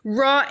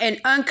Raw and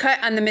uncut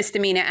on the Mr.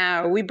 Mina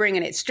Hour. We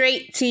bringing it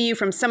straight to you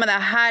from some of the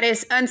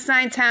hottest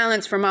unsigned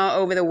talents from all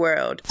over the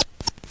world.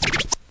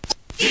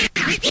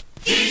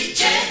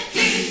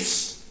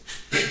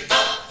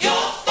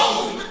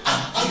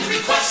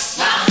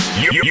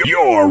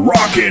 You're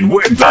rocking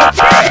with the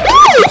best.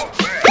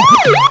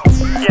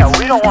 Yeah,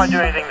 we don't want to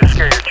do anything to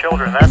scare your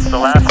children. That's the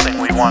last thing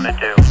we want to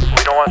do.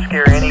 We don't want to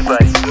scare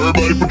anybody.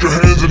 Everybody put your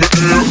hands in the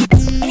air.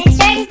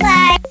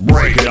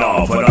 Breaking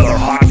off another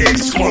hot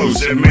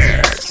exclusive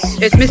mix.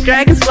 It's Miss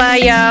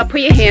Dragonfly, y'all.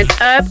 Put your hands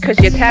up, because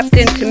you're tapped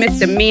into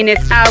Mr.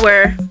 Mina's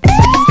Hour.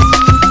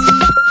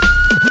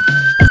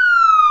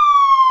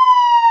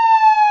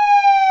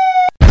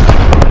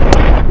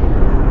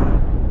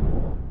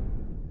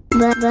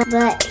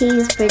 But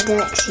he's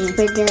production.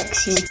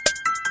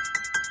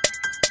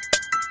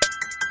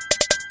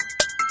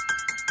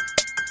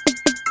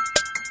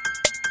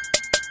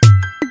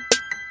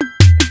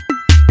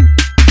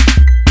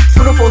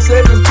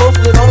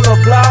 Posted on the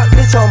block,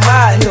 bitch, I'm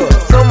out here.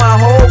 So my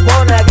whole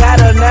bone, I got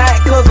a knot,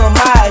 cause I'm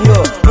out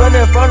here.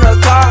 Running from the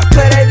car,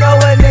 cause they know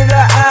a nigga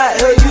out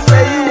here. You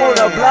say you on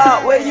the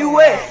block, where you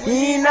at?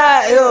 You ain't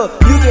out here.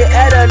 You can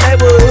add a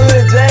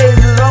neighborhood,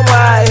 Jesus, I'm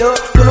out here.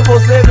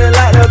 24/7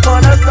 like the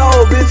corner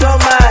store, bitch,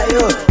 I'm out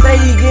here. Say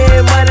he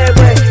getting money,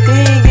 but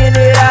he ain't getting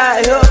it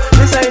out here.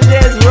 This ain't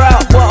just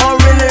rap, but I'm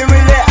really,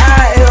 really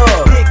out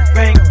here. Big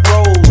bank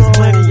rolls,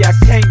 money I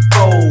can't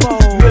fold.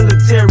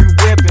 Military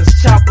weapons,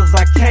 choppers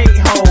I can't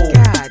hold.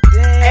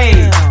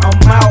 Hey,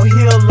 I'm out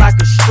here like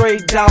a stray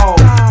dog.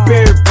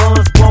 Barry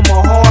Bonds bomb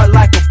my heart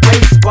like a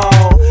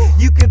baseball.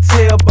 You can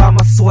tell by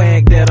my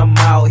swag that I'm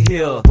out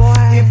here.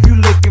 If you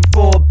looking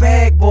for a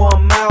bag, boy,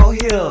 I'm out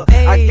here.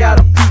 I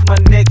gotta peep my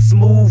next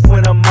move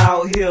when I'm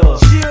out here.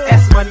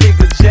 Ask my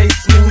nigga J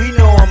Smooth, he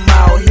know I'm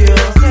out here.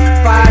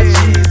 5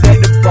 G's at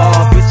the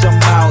bar, bitch,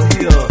 I'm out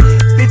here.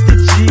 50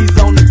 G's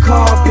on the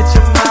car, bitch,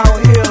 I'm out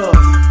here.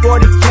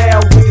 40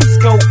 cal with the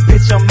scope,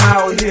 bitch, I'm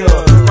out here.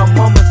 My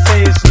mama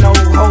say it's no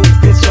hope,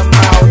 bitch, I'm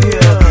out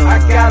here. I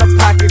got a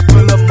pocket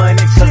full of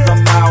money, cause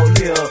I'm out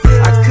here.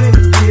 I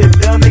couldn't be a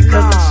dummy,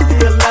 cause I'm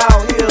still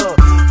out here.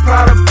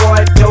 Proud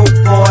boy, dope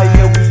boy,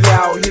 yeah, we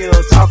out here.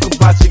 Talk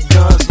about your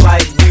guns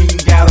like we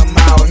ain't got them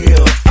out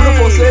here.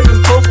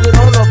 24/7 posted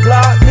on the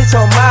block, bitch,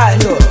 I'm out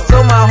here.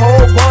 So my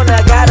whole bone,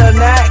 I got a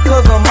knot,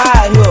 cause I'm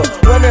out here.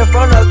 Running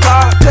from the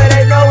car, cause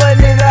they know a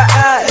nigga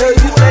out here.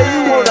 You say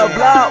you on the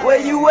block,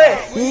 where you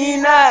at? You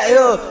ain't out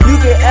here. You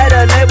can add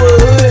a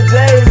neighborhood,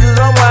 Jesus,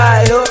 I'm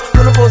out here.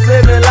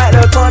 24/7 like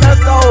the corner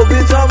store,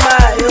 bitch, I'm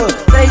out here.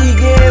 Say he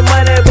getting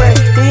money, but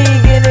he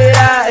ain't getting it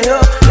out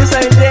here. This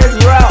ain't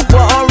just rap,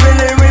 but I'm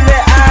really, really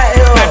out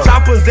here. The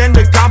choppers and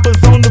the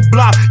coppers on the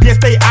block, yes,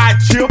 they out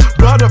chill.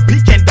 Brother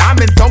peeking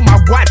diamonds on my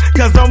watch,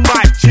 cause I'm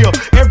out chill.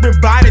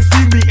 Everybody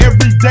see me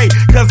every day,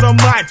 cause I'm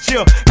out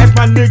chill. That's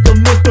my nigga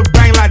Mr.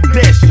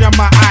 Bangladesh, am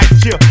I out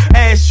chill.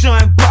 Ass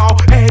Sean Paul,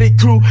 Eddie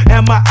Crew,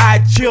 am I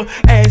out chill.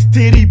 Ass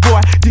Titty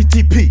Boy,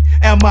 DTP,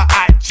 am I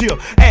out chill.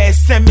 Ass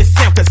Sammy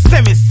Sam, cause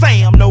Sammy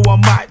Sam, know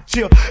I'm out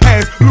chill.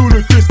 Ass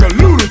Ludacris, cause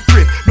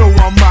Ludacris, know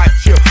I'm out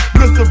chill.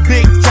 Mr.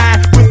 Big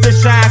Time with the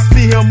shine,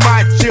 see him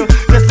out chill.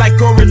 Just like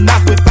Corey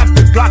Knox without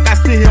the Glock, I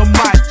see him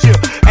out chill.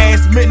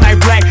 Ass Midnight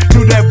Black,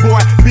 do that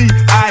boy, be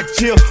out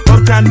chill.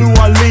 Uptown New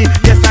Orleans,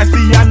 yes I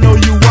see, I know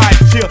you out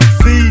chill.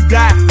 See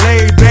that,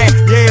 lay back,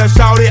 yeah,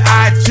 shout it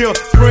out chill.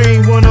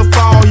 Spring, winter,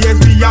 fall, yes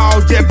we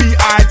all just be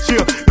out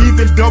chill.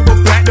 Even double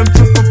platinum,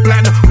 triple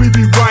platinum, we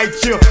be right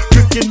chill.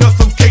 Cooking up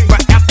some cake,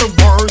 but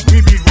afterwards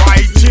we be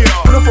right chill.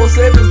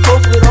 24/7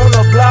 posted on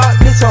the block,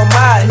 bitch, I'm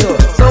out here.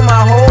 So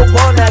my whole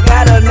bone, I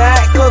got a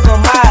knot, cause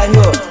I'm out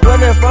here.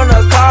 Running from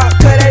the car,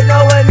 cause they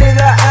know a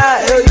nigga out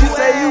here. You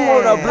say you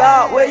on the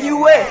block, where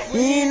you at?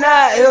 You ain't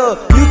out here.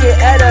 You can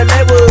add a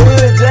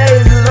neighborhood,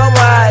 Jesus, I'm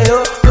out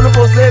here.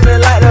 24/7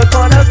 like the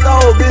corner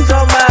store, bitch,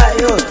 I'm out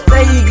here.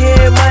 Say he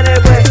getting money,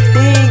 but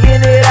he ain't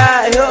getting it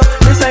out here.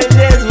 This ain't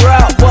just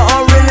rap, but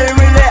I'm really,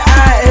 really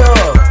out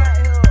here.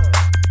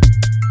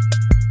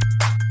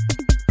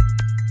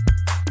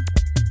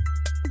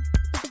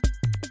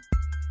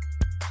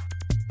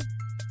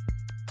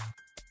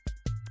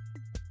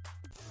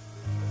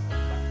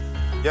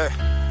 Yeah,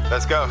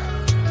 let's go.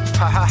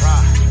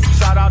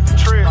 Shout out to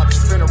Trill. About to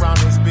spin around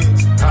this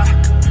bitch.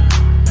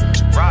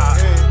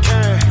 Ride.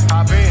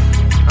 Hop in.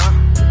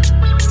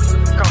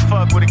 Come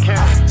fuck with a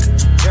can.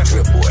 Yes,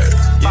 boy.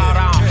 Bow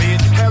down,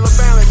 bitch. Hella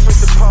balance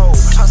with the pole.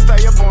 I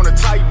stay up on a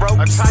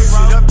tightrope. Switch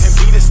it up and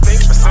be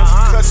distinct.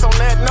 Cuts on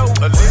that note.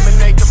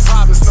 Eliminate the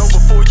problems, know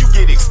before you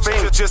get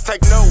extinct. Just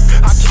take note.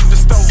 I keep the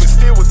stove and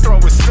still would throw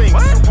a sink.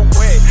 Super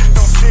wet,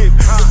 don't sip.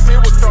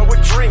 Still would throw a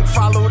drink.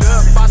 Followed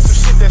up by some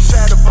shit that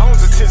shatter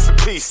bones and tits a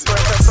piece. Spread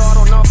that thought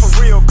on off for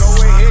real. Go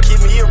ahead,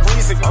 give me a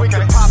reason. Quick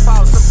to pop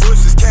out some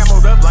bushes,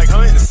 camoed up like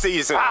hunting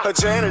season. A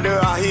janitor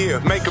out here,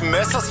 make a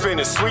mess, I spin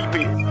it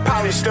sweepy.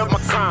 Polished up my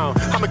crown.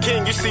 I'm a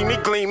king, you see me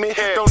gleaming.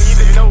 Don't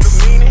even know the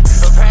meaning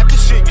of half the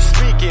shit you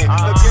speaking.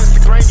 Against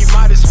the grain, you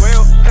might as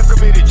well have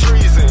committed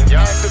treason.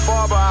 At the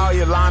barber out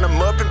here, line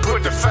them up and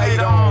put the fade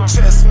on.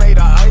 Chest made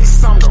of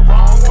ice, I'm the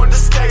wrong one to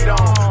skate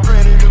on.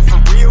 Predator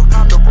for real,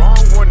 I'm the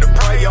wrong one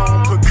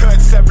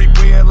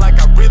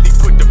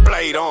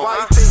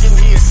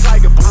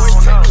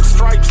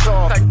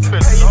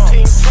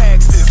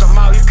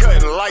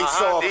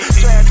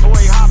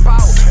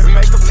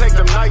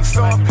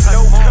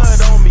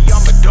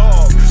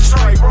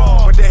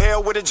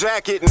hell with a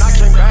jacket, and I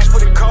came back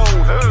with a cold.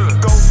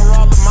 Go for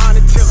all the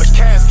mine until the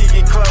casket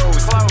get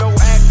closed. No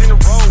act in the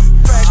road,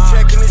 fact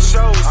checking it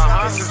shows.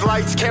 This is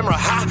lights, camera,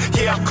 high,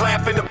 yeah, I'm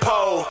clapping the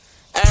pole.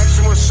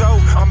 Action will show,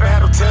 I'm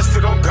battle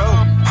tested on go.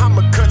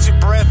 I'ma cut your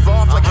breath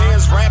off like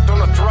hands wrapped on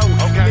the throat.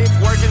 If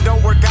working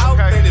don't work out,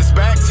 then it's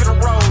back to the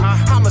road.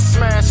 I'ma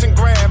smash and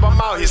grab,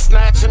 I'm out here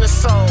snatching the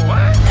soul.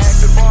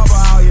 Active barber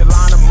out here,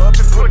 line them up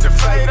and put the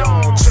fade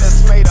on.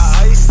 Chest made of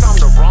ice, I'm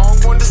the wrong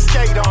one to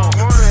skate on.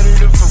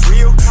 Predator for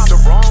real, I'm the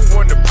wrong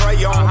one to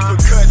prey on.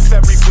 Put cuts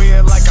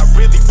everywhere like I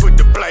really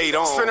put the blade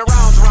on. Spin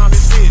around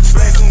this bitch,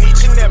 letting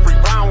each and every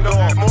round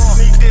off.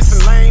 Sneak this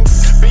and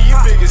lames, be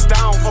your biggest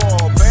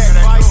downfall.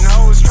 Backbiting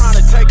hoes, trying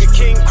to take a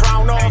king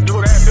crown off.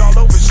 Do that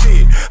all over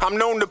shit, I'm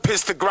known to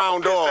piss the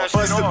ground off.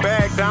 Bust the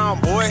bag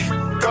down, boy,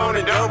 gone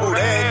and double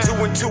that. 2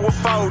 and 2 a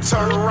 4,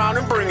 turn around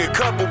and bring a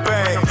couple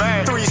back.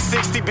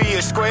 360 be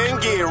a square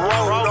and get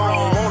rolled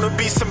on. Wanna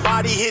be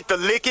somebody, hit the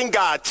lick and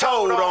got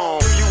told on.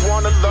 Do you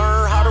wanna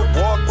learn how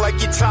to walk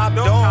like you top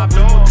dog?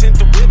 Little tint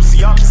the whip so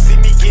y'all can see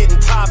me getting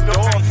topped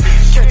off.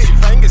 Catch your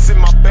fingers in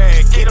my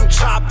bag, get them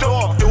chopped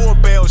off.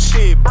 Doorbell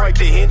shit, break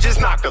the hinges,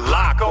 knock the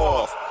lock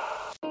off.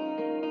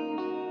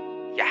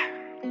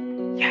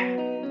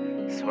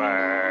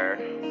 Swerve,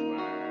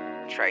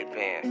 Trey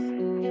Pence,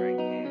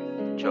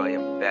 Joy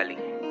of Belly,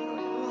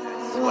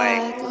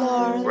 Sway,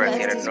 Breath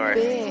in the North.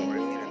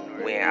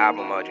 We in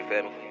album mode, you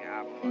feel me?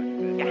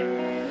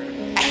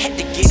 I had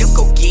to get up,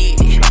 go get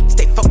it.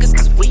 Stay focused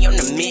cause we on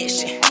the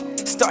mission.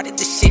 Started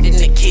the shit in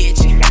the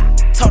kitchen.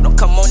 Told them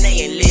come on,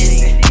 they ain't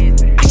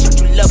listen. I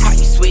showed you love how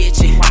you switch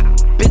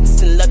it.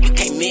 Business and love, you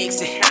can't mix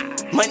it.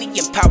 Money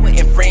and power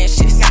and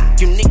friendships.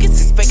 You niggas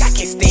is fake, I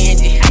can't stand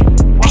it.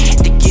 I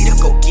had to get up,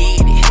 go get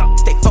it.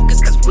 Stay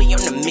focused cause we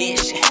on the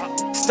mission.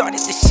 Started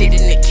the shit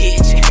in the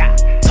kitchen.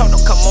 Told them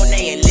come on,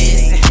 they ain't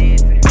listen.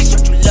 I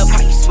showed you love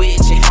how you switch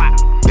it.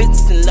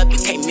 Business and love, you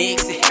can't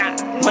mix it.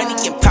 Money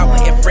and power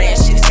and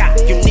friendships.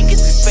 You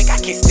niggas is fake, I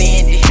can't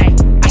stand it.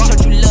 I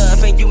showed you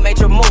love and you made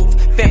your move.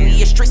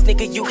 Family and streets,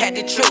 nigga, you had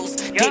to choose.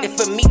 Did it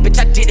for me, bitch,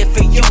 I did it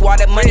for you. All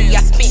that money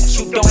I spent,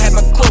 you don't have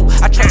a clue.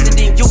 I trusted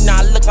in you,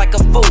 now I look like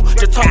a fool.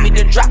 Just told me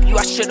to drop you,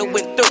 I should've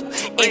went through.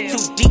 In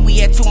too deep, we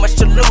had too much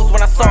to lose.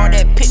 When I saw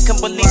that pit,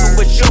 couldn't believe it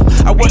was you.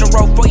 I would've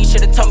wrote for you,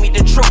 should've told me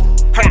the truth.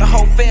 Hurt the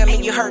whole family,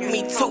 you hurt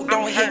me too.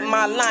 Don't hit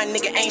my line,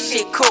 nigga, ain't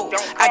shit cool.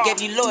 I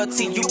gave you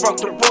loyalty, you broke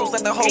the rules.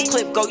 Let the whole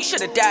clip go, you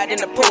should've died in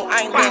the pool.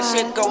 I ain't let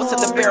shit go till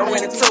the barrel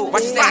in the tube.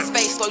 Watch his ass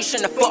face slow, you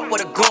shouldn't have fucked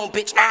with a goon,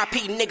 bitch.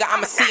 RIP, nigga,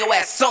 I'ma see your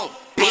ass soon.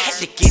 Bitch,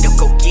 had to get up,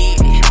 go get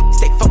it.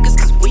 Stay focused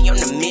cause we on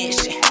the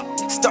mission.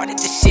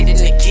 Started the shit in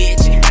the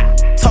kitchen.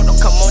 Told them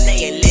come on,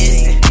 they ain't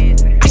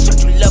listen. I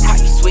showed you love how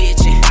you switch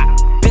it.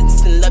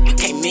 Business and love, you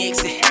can't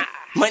mix it.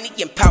 Money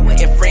and power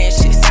and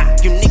friendships.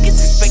 You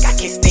niggas is fake, I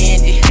can't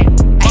stand it.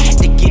 I had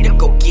to get up,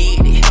 go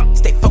get it.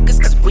 Stay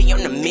focused cause we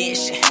on the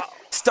mission.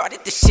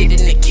 Started the shit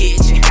in the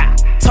kitchen.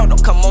 Told them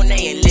come on,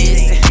 they ain't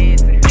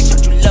listen. I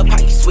showed you love how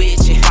you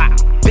switch it.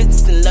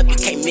 Business and love, you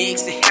can't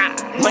mix it.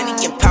 Money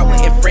and power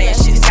and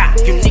friendships.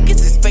 You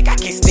niggas is fake, I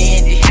can't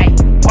stand it.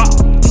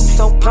 You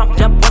so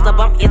pumped up, was a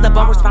bump, is a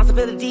bum.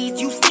 Responsibilities,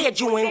 you said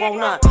you ain't want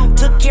none.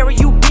 Took care of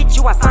you, bitch,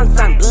 you are son.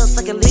 Blood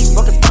sucking leash,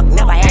 broke as fuck,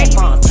 never had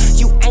funds.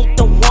 You ain't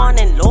the one,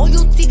 and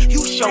loyalty,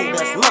 you showed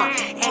us none.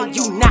 And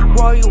you not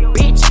royal,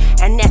 bitch,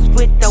 and that's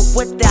with or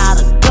without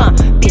a gun.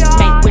 Bitch,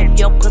 make whip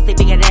your pussy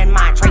bigger than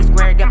mine. Trey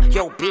squared up,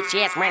 yo bitch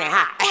ass running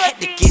high. I had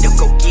to get up,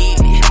 go get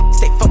it.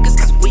 Stay focused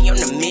cause we on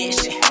the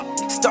mission.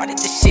 Started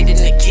the shit in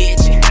the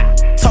kitchen.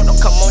 Told them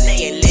come on,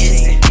 they ain't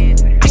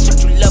listen. I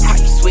showed you love how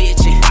you switch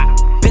it.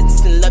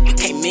 Business and love, you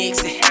can't mix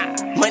it.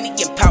 Money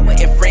and power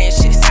and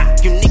friendships.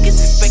 You niggas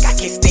is fake, I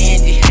can't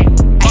stand it.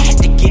 I had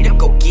to get up,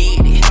 go get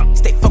it.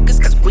 Stay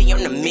focused cause we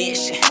on the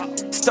mission.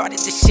 Started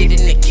the shit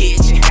in the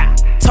kitchen.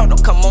 Told them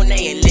come on,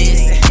 they ain't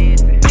listen.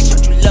 I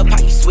showed you love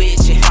how you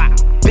switch it.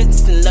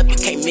 Business and love, you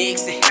can't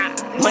mix it.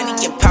 Money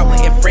and power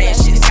and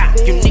friendships.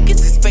 You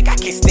niggas is fake, I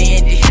can't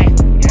stand it.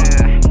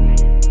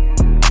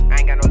 I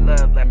ain't got no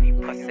love left for you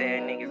pussy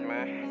ass niggas,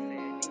 man.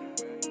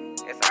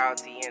 It's all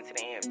TN to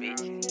the end,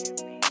 bitch.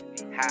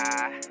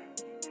 Ha.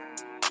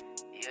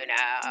 You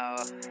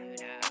know.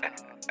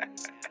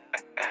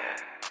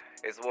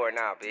 It's war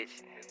now, bitch.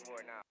 It's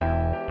war now.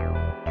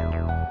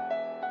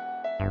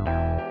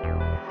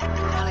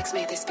 Alex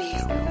made this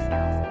beat.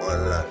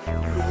 One life. You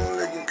gon'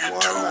 lick it.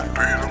 One life.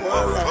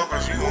 One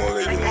life. You gon'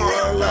 lick it.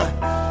 One life.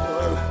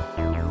 One life.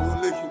 You gon'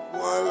 lick it.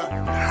 One life.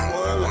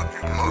 One life.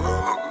 You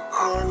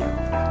gon' lick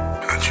it.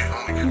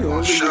 You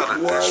only get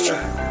one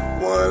life.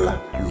 One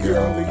life. You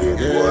only get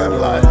one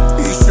life.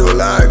 It's your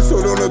life,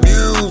 so don't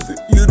abuse it.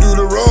 You do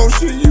the wrong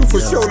shit, you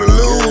for sure to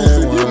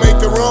lose it. You make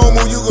the wrong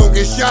move, you gon'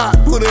 get shot.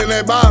 Put in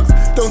that box.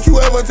 Don't you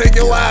ever take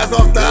your eyes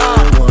off the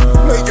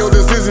eye. Make your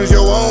decisions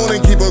your own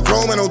and keep a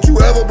chrome. And don't you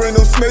ever bring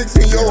those snakes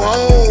in your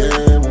home.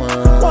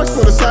 Watch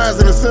for the signs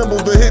and the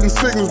symbols, the hidden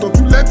signals. Don't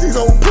you let these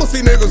old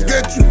pussy niggas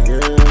get you.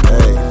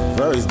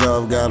 First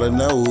off, gotta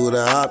know who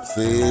the ops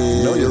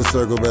is. Know your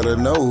circle, better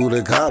know who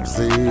the cops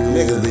is.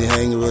 Niggas be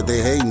hanging with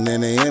they hating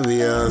and they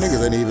envy us.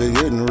 Niggas ain't even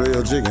getting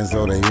real chicken,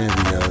 so they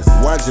envy us.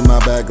 Watching my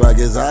back like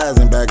his eyes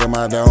in back of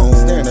my dome.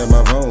 Staring at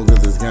my phone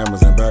cause his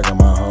camera's in back of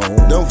my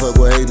home. Don't fuck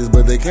with haters,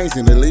 but they can't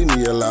seem to leave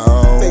me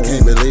alone. They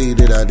can't believe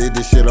that I did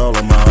this shit all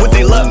on my own. Would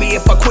they love me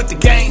if I quit the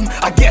game?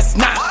 I guess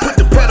not. Put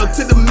the pedal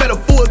to the metal,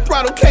 full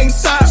throttle, can't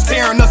stop.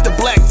 Staring up the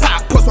black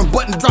top, press one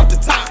button, drop the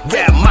top.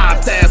 Grab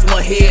my task,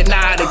 one head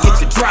nod to get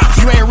your drop.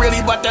 You ain't really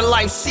about that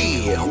life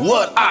shit.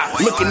 What I?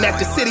 Looking at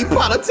the city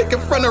politic in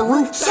front of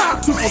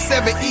rooftop.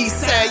 247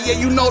 East Side, yeah,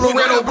 you know the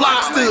Loretto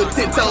block. Stood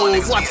 10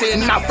 toes,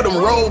 watching out for them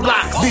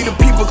roadblocks. Be the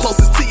people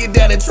closest to you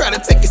that and try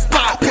to take your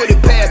spot. Put it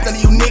past none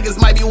of you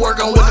niggas might be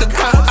working with the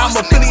cops. I'm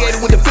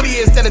affiliated with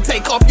affiliates that'll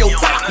take off your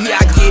top.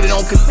 Yeah, I get it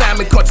on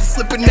consignment, caught you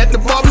slipping at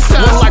the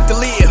barbershop. One life to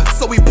live,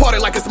 so we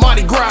party like it's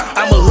Mardi Gras.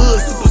 I'm a hood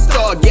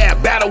superstar, yeah,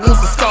 battle wounds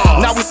and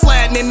scars. Now we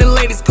sliding in the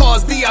latest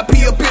cars,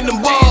 VIP up in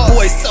them bars.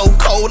 Boy, so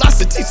cold, I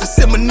should teach a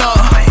seminar.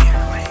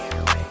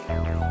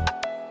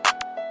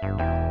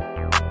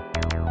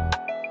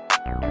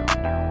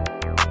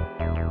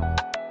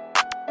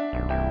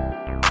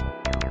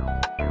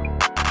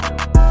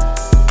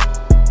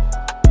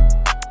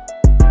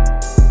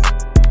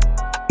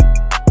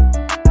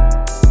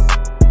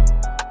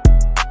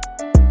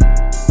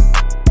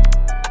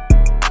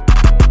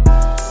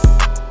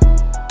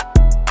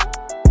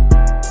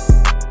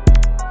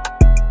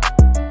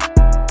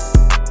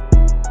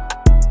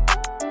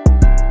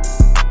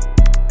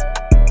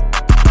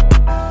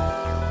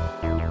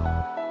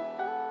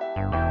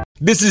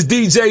 This is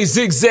DJ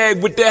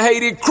Zigzag with the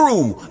Hated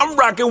Crew. I'm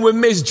rocking with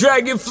Miss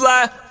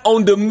Dragonfly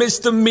on the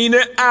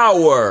Misdemeanor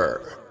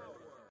Hour.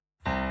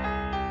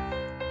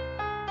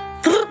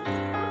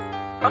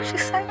 What she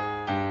say?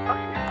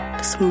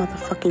 This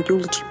motherfucking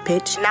eulogy,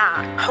 bitch.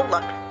 Nah, hold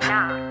up.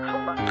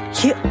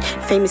 Yeah,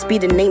 famous be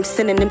the name,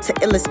 synonym to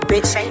illest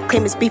bitch.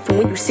 Claim it's beef, and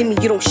when you see me,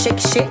 you don't shake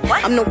shit.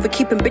 I'm known for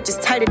keeping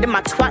bitches tighter than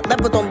my twat.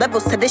 Levels on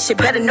levels to this shit,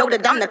 better know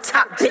that I'm the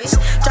top bitch.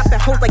 Dropping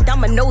hoes like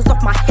dominoes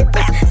off my hip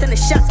list. Sending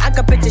shots, I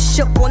got bitches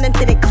shook on them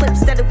to their clips.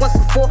 Said it once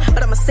before,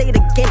 but I'ma say it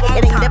again.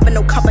 It ain't never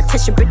no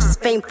competition, bitches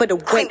fame for the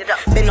win.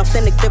 Been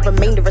authentic, the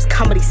remainder is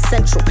Comedy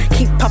Central.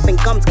 Keep popping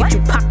gums, get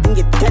you popped in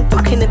your dental.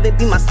 Can't even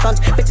be my sons,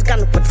 bitches got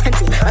no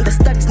potential.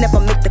 Understudies never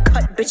make the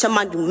cut, bitch, I'm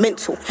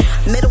monumental.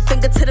 Middle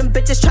finger to them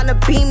bitches tryna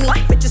be me.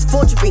 Bitches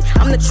forgery,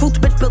 I'm the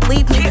truth, bitch,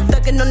 believe me.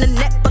 Thuggin' on the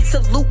net, but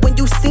salute when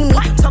you see me.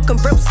 Talking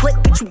real slick,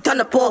 bitch, you done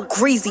up all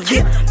greasy,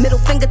 yeah. Middle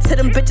finger to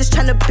them bitches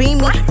tryna be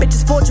me.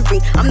 Bitches forgery,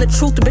 I'm the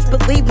truth, bitch,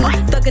 believe me.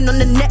 Thuggin' on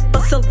the net,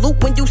 but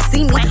salute when you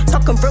see me.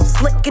 Talking real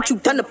slick, get you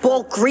done up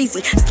all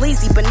greasy.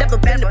 Sleazy, but never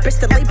been a bitch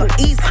to label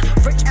easy.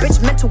 Rich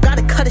bitch mental,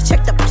 gotta cut a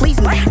check to please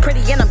me.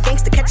 Pretty and I'm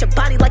gangsta, catch a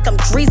body like I'm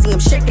Dreezy.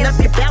 I'm shaking up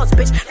your bowels,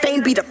 bitch,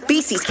 fame be the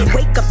feces.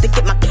 Wake up to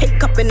get my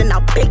cake up and then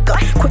I'll bake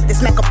up. Quick to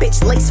smack a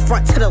bitch, lace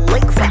front to the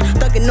lakefront.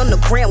 Thuggin' on the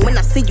ground when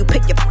I see you,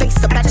 pick your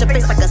face up. At your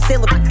face like a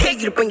sailor, I dare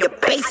you to bring your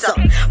base up.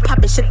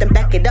 Poppin' shit, then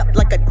back it up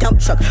like a dump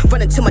truck.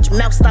 Running too much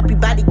mouth, stop your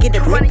body, get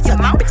it ripped up.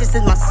 Bitches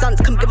is my sons,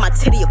 come get my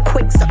titty a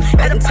quick suck.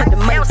 Get him to the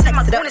money,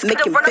 text it up,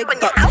 making big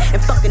bucks.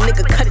 And fuck a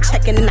nigga, cut a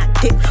check and then I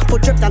dip. Full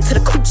drip down to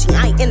the coochie,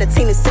 I ain't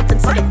entertaining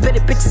symptoms. So the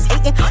bitter bitches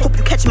hating, hope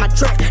you catch my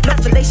drift. No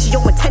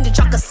fellatio intended,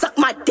 y'all can suck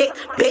my dick,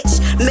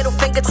 bitch. Middle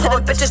finger to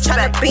the bitches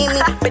tryna be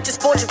me. Bitches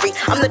forgery,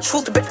 I'm the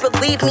truth, bitch,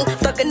 believe me.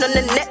 Thuggin' on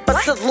the net,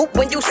 but salute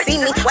when you see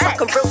me.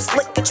 Talking real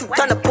slick, get you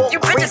done up all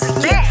crazy,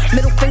 yeah.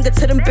 Middle finger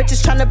to them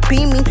bitches tryna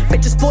be me.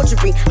 Bitches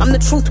forgery, I'm the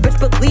truth, bitch,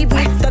 believe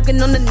me.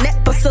 Thuggin' on the net,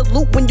 but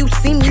salute when you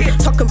see me.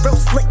 Talking real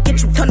slick,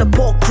 get you done up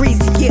all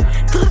greasy, yeah.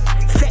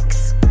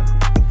 Facts.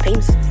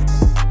 Famous.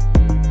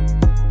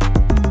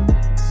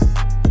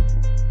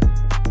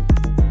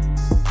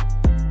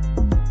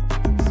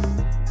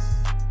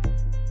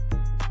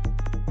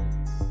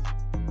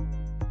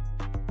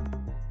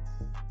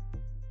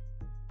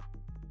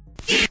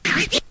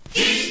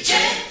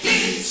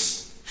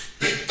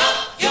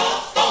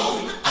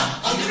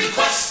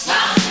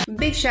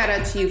 Big shout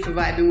out to you for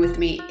vibing with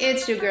me.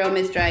 It's your girl,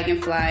 Miss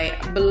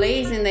Dragonfly,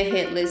 blazing the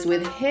hit list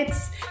with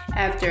hits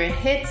after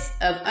hits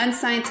of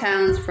unsigned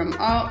talents from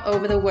all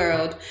over the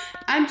world.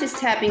 I'm just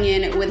tapping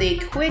in with a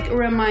quick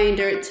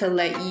reminder to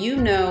let you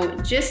know,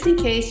 just in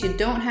case you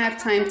don't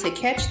have time to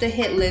catch the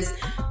hit list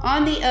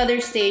on the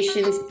other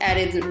stations at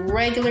its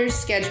regular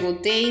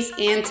scheduled days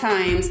and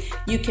times,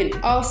 you can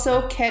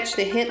also catch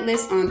the hit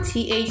list on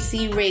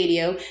THC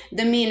Radio,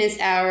 the Mina's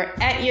Hour,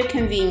 at your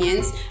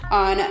convenience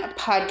on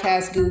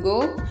Podcast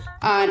Google,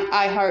 on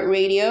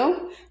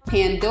iHeartRadio,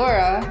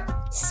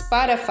 Pandora,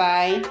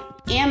 Spotify,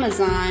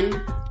 Amazon,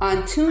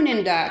 on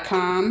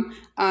TuneIn.com,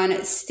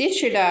 on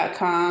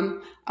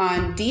Stitcher.com,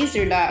 on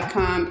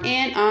Deezer.com,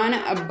 and on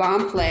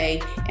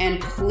Boomplay. And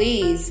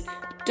please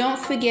don't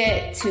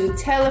forget to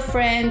tell a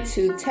friend so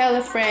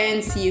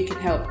you can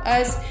help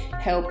us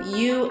help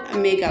you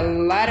make a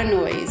lot of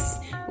noise.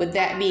 With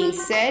that being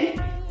said,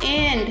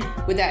 and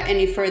without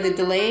any further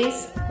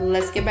delays,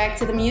 let's get back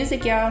to the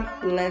music, y'all.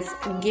 Let's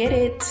get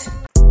it.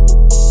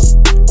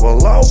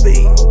 Well, I'll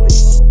be.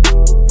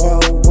 Whoa,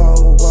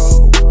 whoa, whoa.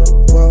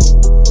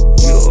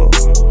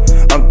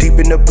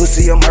 deep in the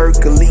pussy, I'm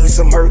Hercules,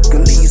 I'm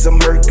Hercules, I'm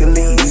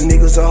Hercules. These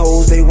niggas are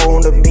hoes, they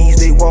want the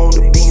bees, they want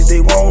the bees, they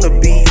want the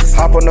bees.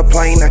 Hop on the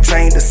plane, I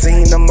change the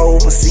scene, I'm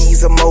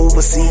overseas, I'm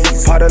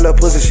overseas. Pot of little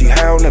pussy, she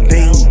high on the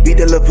beam. Beat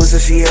the little pussy,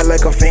 she act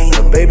like a fiend.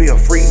 The baby a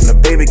freak, the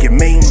baby get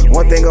mean.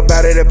 One thing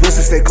about it, that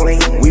pussy stay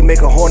clean. We make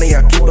her horny,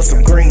 I keep her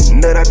some green.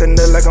 Nut out the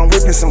nut like I'm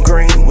whipping some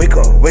cream. Wake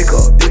up,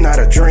 this not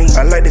a dream.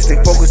 I like to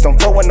stay focused, don't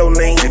fuck with no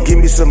lean. Just give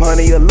me some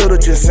honey, a little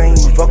ginseng.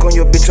 Fuck on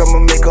your bitch,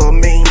 I'ma make her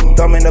mean.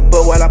 Thumb in the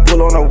butt while I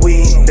pull on her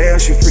weed. Damn,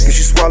 she freaking,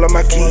 she swallow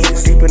my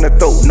keys. Deep in the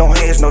throat, no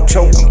hands, no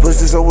choke. Them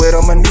pussies so wet,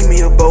 I'ma need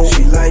me a boat.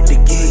 She like to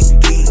geek,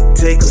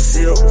 take a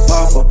sip,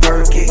 pop a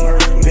perky.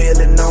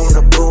 Feeling on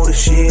the booty,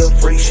 she a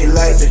freak, she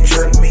like to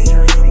jerk me.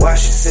 Why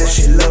she says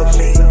she love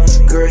me?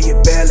 Girl, you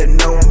barely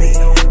know me.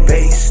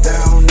 Face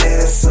down,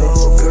 ass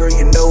up, girl,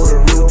 you know the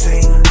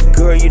routine.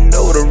 Girl, you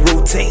know the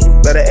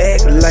routine. Better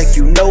act like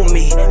you know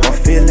me. I'm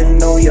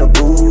feeling on your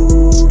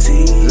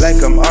booty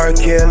like I'm R.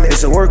 Kelly.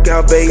 It's a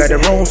workout, baby. Got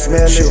the room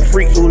smelling. She a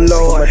freak, ooh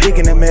lord. My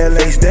dick in the melon.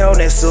 Face down,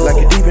 that's up.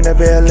 Like it deep in the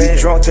belly. Get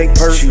drunk, take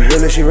perk. She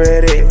willing, she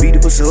ready. Beat the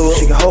pussy up.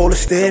 She can hold it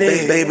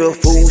steady. Baby a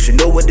fool, she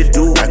know what to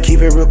do. I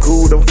keep it real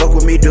cool, don't fuck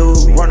with me,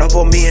 dude. Run up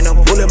on me and I'm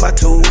pulling my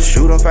tools.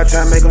 Shoot on 5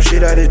 times, make them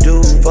shit out of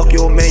dude. Fuck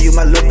your man, you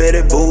my little baby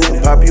boo.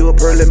 Pop you a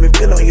pearl, let me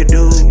feel on you,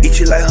 dude. Eat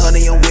you like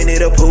honey, I'm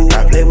Winnie the Pooh.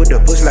 I play with the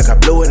pussy like I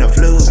blow in the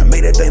flu. I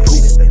made that thing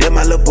poop, then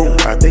my little boo.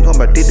 I think I'm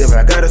addicted,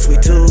 I got a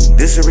sweet tooth.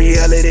 This is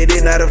reality,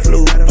 they not a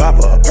fluke.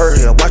 Pop her a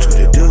pearl, watch what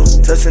it do.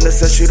 Touching the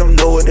sun, she don't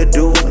know what to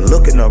do.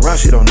 Looking around,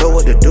 she don't know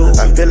what to do.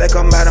 I feel like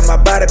I'm out of my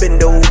body,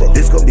 bend over.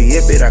 This gon' be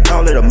it, bitch, I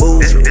call it a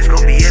movie. This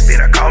gon' be it,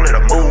 bitch, I call it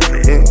a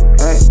movie.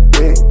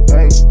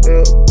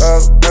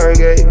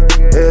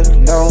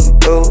 On the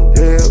boat,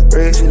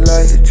 yeah, she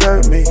like to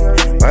jerk me.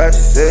 Why she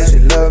said she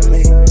love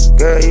me?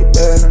 Girl, you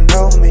better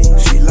know me.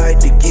 She like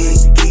to geek,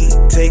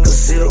 take a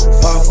sip,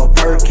 pop a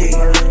perky.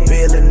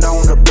 Feeling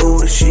on the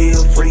booty, she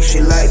a freak,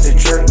 she like to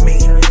jerk me.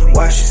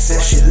 Why she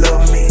said she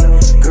love me?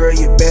 Girl,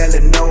 you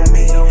barely know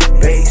me.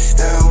 Face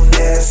down,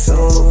 ass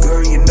up,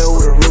 girl, you know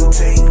the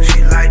routine.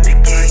 She like to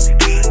geek,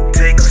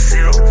 take a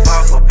sip,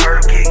 pop a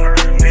perky.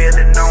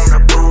 Feeling on the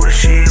booty,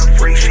 she a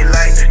freak, she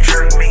like to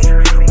jerk me.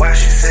 Why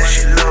she said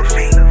she love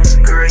me?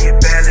 Girl, you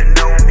barely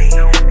know me.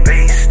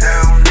 Face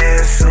down,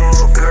 ass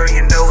up, girl,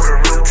 you know the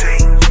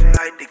routine. She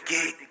like to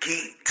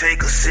geek,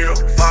 take a sip,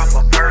 pop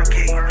a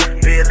perky.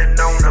 Feeling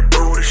on the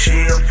booty,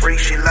 she a freak,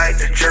 she like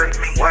to jerk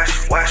me.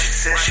 Why she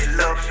said she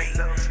love me?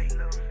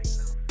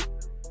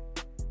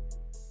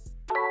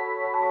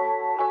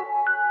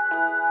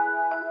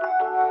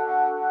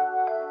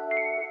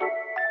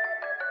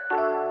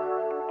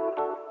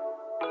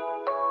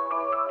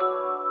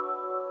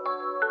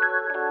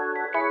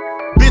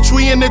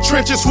 We in the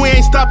trenches, we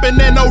ain't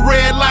stopping at no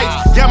red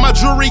lights. Got my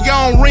jewelry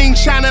on, ring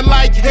shining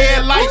like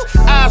headlights.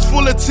 Eyes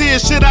full of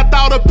tears, shit, I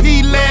thought of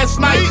pee last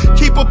night.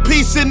 Keep a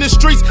peace in the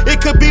streets, it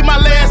could be my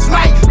last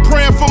night.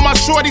 Praying for my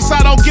shorties,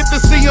 I don't get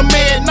to see them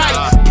at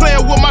night.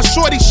 Playing with my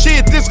shorty,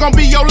 shit, this gon'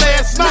 be your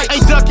last night.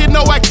 Ain't ducking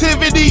no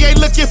activity, ain't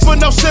looking for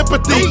no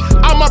sympathy.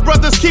 All my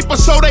brothers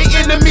keepers, so they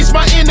enemies,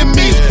 my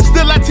enemies.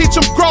 Still I teach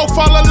them growth,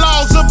 all the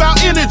laws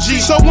about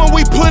energy. So when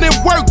we put in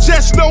work,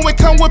 just know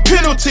it come with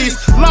penalties.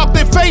 Locked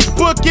in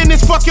Facebook, and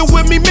it's fucking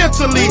with me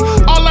mentally.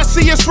 All I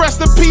see is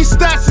rest in peace,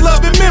 stats, love,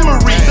 and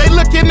memory. They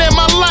looking at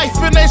my life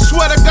and they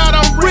swear to God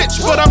I'm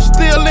rich, but I'm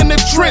still in the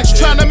trench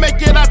trying to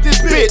make it out this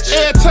bitch.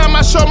 Every time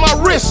I show my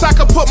wrist, I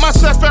can put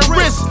myself at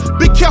risk.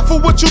 Be careful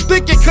what you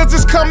thinking, cause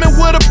it's coming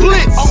with a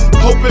blitz.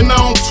 Hoping I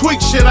don't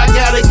tweak shit, I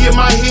gotta get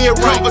my head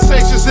right.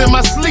 Conversations in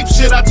my sleep,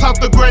 shit, I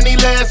talked to Granny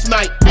last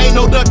night. Ain't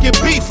no ducking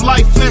beef,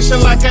 light flashing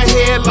like a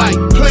headlight.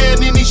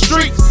 Playing in these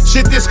streets,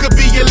 shit, this could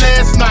be your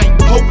last night.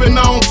 Hoping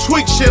I don't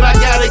tweak shit, I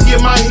gotta get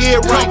my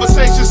head right.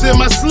 Conversations in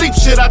my sleep,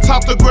 shit, I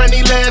talked to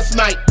Granny last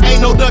night.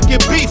 Ain't no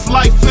ducking beef,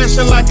 light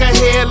flashing like a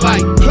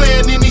headlight.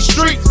 Playing in these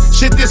streets,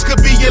 shit, this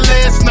could be your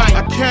last night.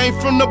 I came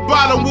from the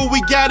bottom where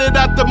we got it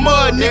out the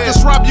mud.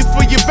 Niggas rob you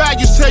for your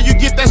values, tell you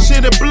get that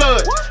shit in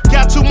blood.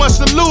 Got too much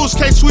to lose,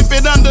 can't sweep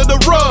it under the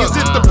rug. Is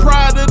it the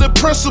pride of the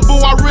principle?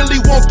 I really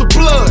want the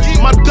blood.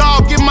 My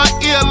dog in my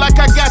ear like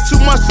I got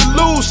too much to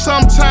lose.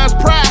 Sometimes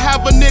pride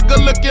have a nigga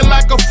looking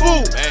like a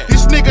fool.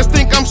 These niggas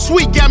think I'm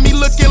sweet, got me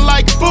looking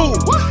like food.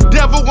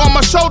 Devil on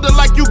my shoulder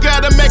like you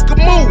gotta make a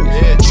move.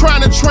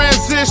 Trying to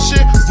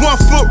transition, 1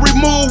 foot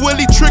removed. Will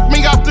he trick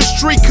me off the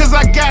street cause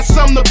I got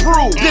something to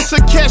prove? This a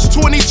catch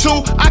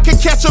 22, I can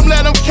catch him,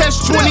 let him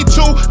catch 22.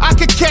 I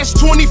can catch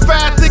 25,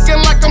 thinking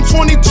like I'm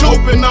 22.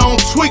 Hoping I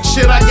don't tweak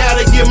shit, I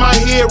gotta get my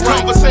head right.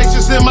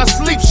 Conversations in my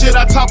sleep, shit,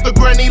 I talked to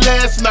Granny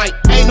last night.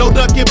 Ain't no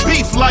ducking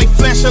beef, light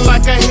flashing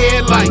like a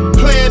headlight.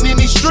 Playing in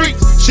these streets,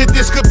 shit,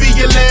 this could be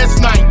your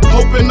last night.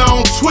 Hoping I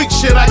don't tweak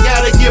shit, I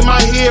gotta get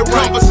my head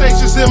right.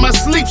 Conversations in my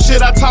sleep,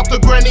 shit, I talked to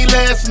Granny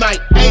last night.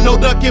 Ain't no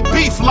ducking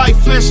beef, light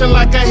flashing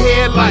like a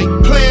headlight.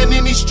 Playing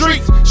in these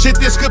streets, shit,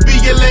 this could be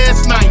your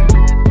last night.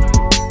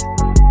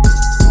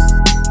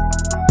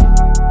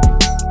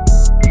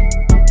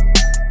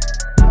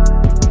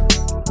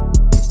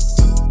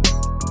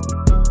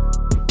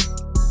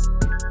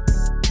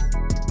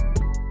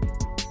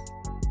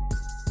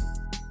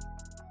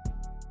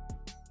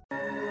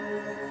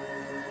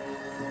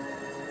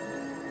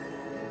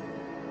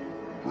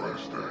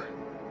 brightest day.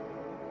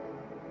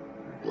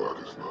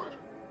 Blackest night.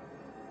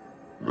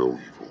 No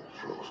evil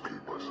shall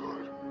escape my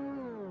sight.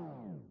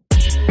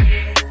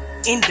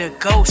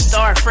 Indigo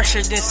star,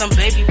 fresher than some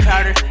baby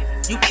powder.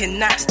 You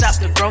cannot stop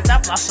the growth, I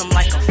blossom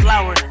like a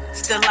flower.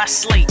 Still I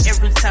slay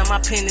every time I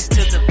pen this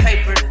to the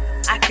paper.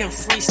 I can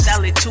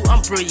freestyle it too,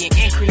 I'm brilliant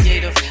and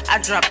creative. I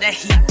drop that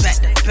heat back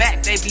to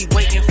back, they be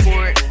waiting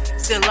for it.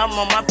 Still I'm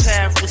on my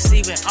path,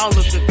 receiving all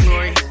of the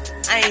glory.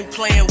 I ain't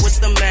playing with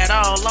them at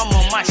all, I'm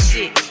on my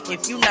shit.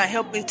 If you not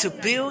helping to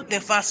build,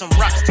 then find some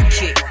rocks to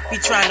kick. Be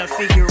trying to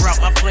figure out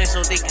my plan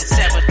so they can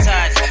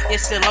sabotage. Yet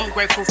still I'm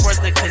grateful for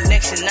the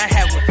connection I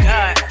have with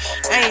God.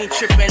 I ain't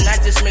tripping, I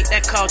just make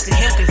that call to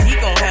him, cause he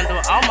gon' handle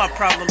all my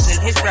problems.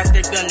 And his rap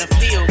they're gonna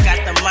feel, got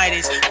the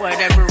Midas.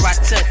 Whatever I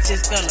touch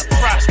is gonna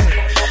prosper.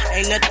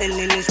 Ain't nothing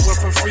in this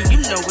world for free,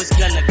 you know it's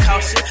gonna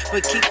cost you.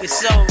 But keep it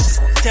sold,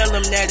 tell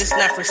them that it's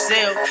not for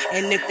sale.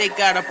 And if they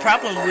got a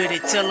problem with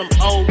it, tell them,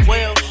 oh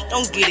well.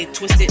 Don't get it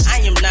twisted, I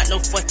am not no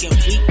fucking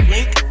weak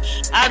link.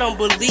 I don't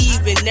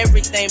believe in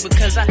everything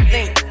because I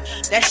think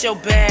that's your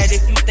bad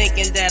if you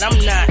thinking that I'm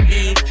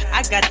naive.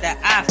 I got the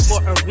eye for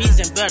a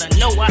reason, better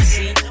know I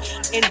see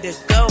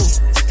indigo.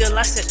 Still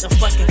I set the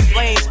fucking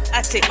flames.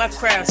 I take my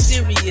crowd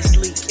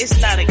seriously, it's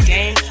not a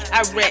game.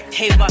 I wreck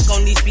havoc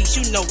on these beats,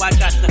 you know I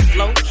got the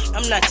flow.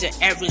 I'm not your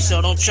average,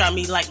 so don't try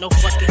me like no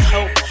fucking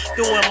hoe.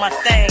 Doing my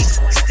thing,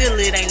 still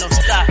it ain't no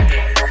stopping.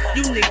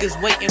 You niggas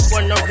waiting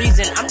for no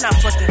reason, I'm not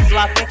fucking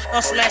flopping.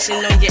 I'm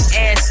smashing on your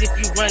ass if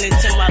you run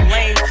into my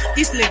lane.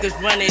 These niggas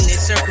running in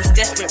circles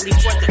desperately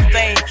for the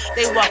fame.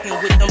 They walking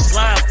with them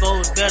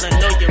blindfolds, better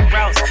know your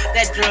routes.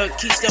 That drug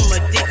keeps them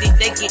addicted,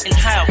 they getting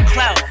high on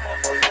clout.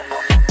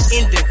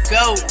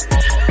 Indigo,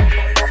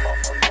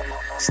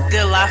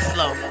 still I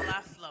flow.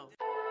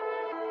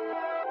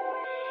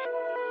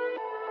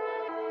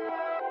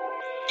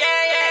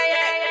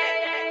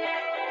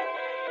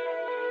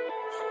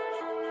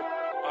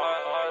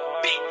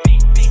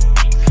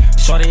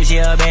 Shorties,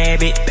 yeah,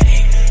 baby.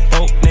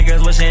 Broke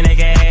niggas wishing they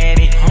could have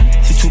it.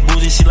 She too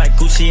bougie, she like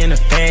Gucci in the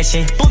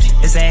fashion.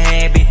 It's a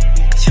habit.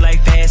 She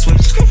like fast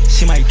whips.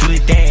 She might do the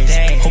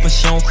dash. Hoping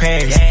she don't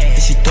crash.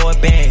 If she throw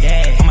it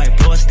back, I might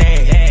blow a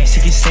stack. She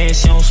keep saying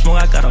she don't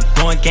smoke, I got her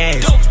blowing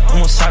gas.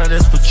 I'm on side of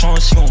this Patron,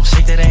 she gon'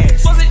 shake that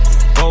ass.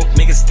 Broke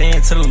niggas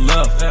stand to the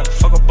left.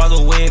 Fuck up by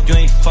the way if you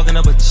ain't fucking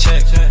up a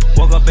check.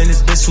 Woke up in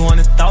this bitch,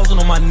 200,000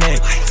 on my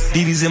neck.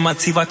 BB's in my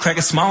teeth, I crack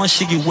a smile and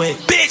shit get wet.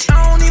 Bitch,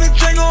 I don't even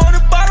drink on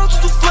the bottle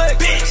just to flex.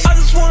 Bitch, I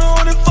just want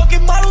 100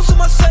 fucking models in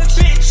my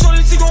section.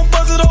 Shorty, she gon'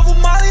 buzz it over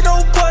Molly,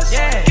 no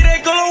question. Get that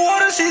girl on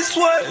water, she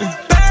sweatin'.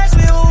 Pass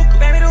me hookah,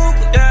 baby the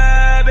hookah.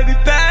 Yeah, baby,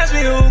 pass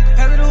me hookah.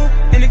 Pass me the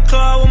hookah. In the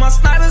club with my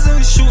snipers and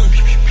we shootin'.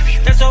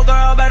 That's your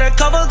girl better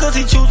cover cause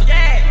he choosing.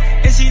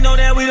 And she know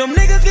that we them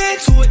niggas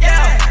get to it,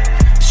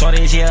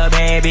 Shorties, yeah,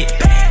 baby.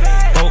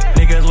 Broke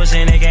niggas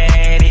wishing they could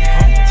have it.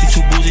 She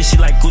too bougie, she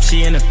like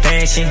Gucci in the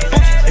fashion.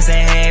 It's a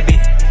habit.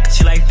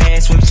 She like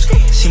fast whips.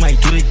 She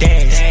might do the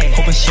dash.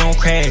 Hoping she don't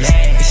crash.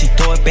 If she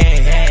throw it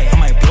back, I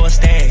might blow a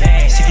stack.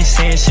 She keep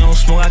saying she don't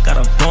smoke, I got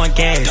her blowing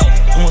gas.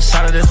 I'm on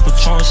side of this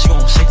Patron, she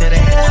gon' shake that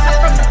ass. I'm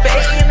from the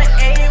Bay in the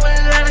A with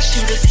a lot of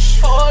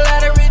shooters. Whole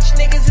lot of rich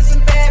niggas and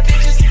some bad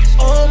bitches.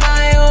 Oh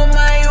my,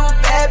 you a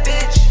bad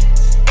bitch.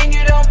 And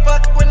you don't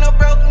fuck with no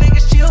broke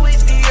niggas. Chill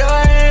with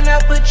Dior and I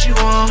put you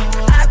on.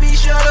 I be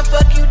sure to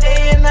fuck you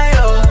day and night,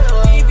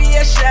 He be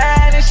a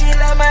shine and she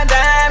love my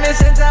diamonds.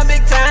 Since I'm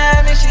big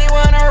time and she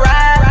wanna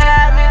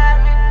ride me.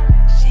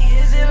 She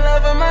is in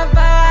love with my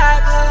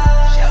vibe.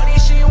 Shorty,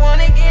 she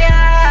wanna get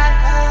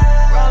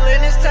high.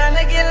 Rollin', it's time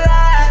to get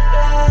live.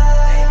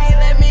 Baby,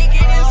 let me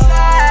get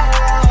inside.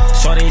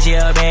 Shorties,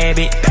 yeah,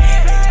 baby.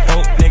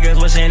 Broke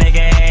niggas wishing they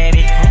could have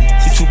it.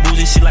 She too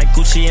bougie, she like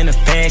Gucci in the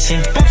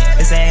fashion.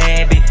 It's a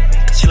habit.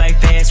 She like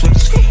fast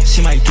whips.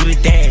 She might do the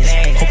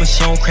dash. Hoping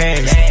she don't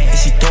crash. If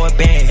she throw it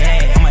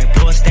back, I might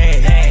blow a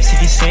stack. She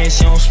keep saying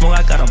she don't smoke,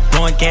 I got her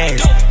blowing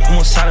gas. I'm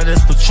on side of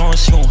this Patron,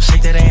 she gon'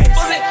 shake that ass.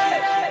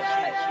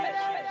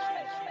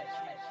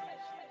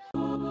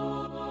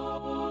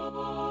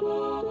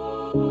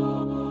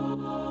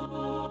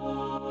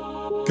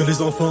 Que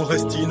les enfants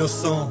restent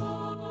innocents,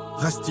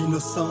 restent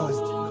innocents,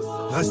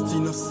 restent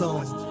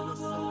innocents.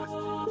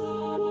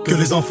 Que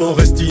les enfants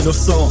restent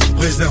innocents,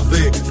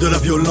 préservés de la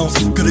violence.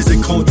 Que les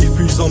écrans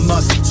diffusent en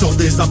masse sur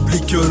des applis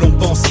que l'on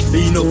pense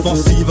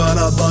inoffensives à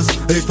la base.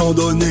 Étant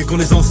donné qu'on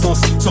les encense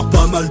sur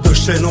pas mal de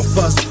chaînes en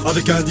face,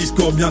 avec un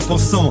discours bien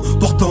pensant,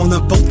 portant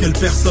n'importe quelle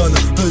personne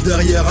peut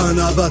derrière un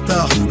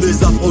avatar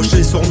les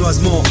approcher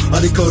sournoisement à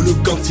l'école ou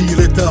quand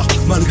il est tard.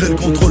 Malgré le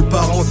contrôle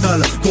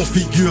parental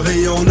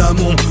configuré en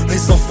amont,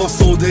 les enfants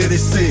sont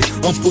délaissés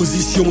en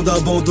position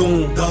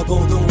d'abandon.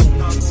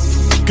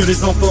 Que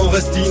les enfants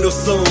restent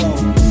innocents,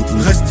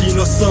 restent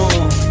innocents,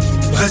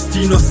 restent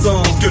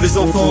innocents. Que les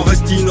enfants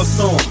restent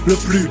innocents le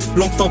plus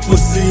longtemps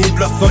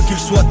possible, afin qu'il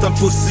soit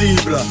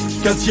impossible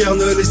qu'un tiers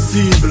ne les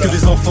cible. Que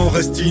les enfants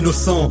restent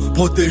innocents,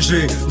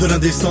 protégés de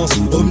l'indécence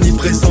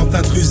omniprésente,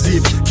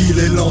 intrusive, qui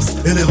les lance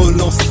et les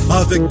relance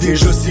avec des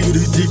jeux si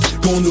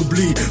ludiques qu'on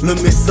oublie le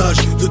message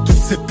de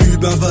toutes ces pubs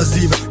pubs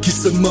invasives qui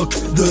se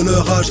moquent de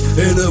leur âge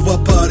et ne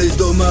voient pas les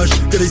dommages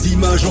que les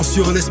images ont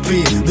sur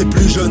l'esprit des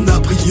plus jeunes a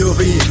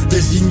priori,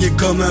 désignés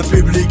comme un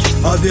public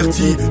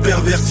averti,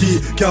 perverti,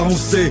 car on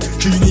sait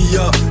qu'une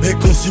IA est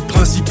conçue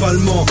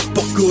principalement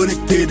pour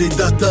collecter des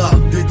datas.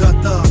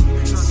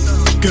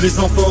 Que les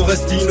enfants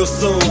restent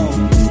innocents,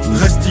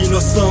 restent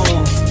innocents.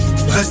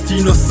 Reste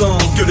innocent,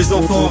 que les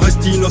enfants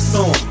restent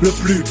innocents le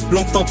plus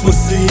longtemps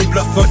possible,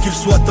 afin qu'il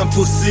soit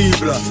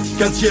impossible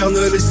qu'un tiers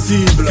ne les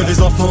cible. Que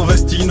les enfants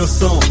restent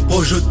innocents,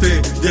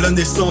 projetés dès la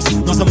naissance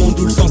dans un monde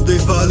où le sens des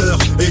valeurs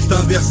est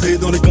inversé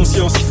dans les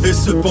consciences, et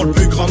ce pour le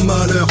plus grand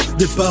malheur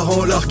des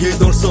parents largués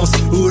dans le sens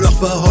où leurs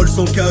paroles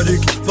sont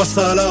caduques face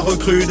à la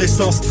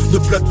recrudescence de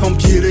plateformes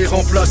qui les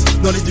remplacent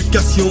dans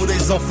l'éducation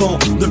des enfants.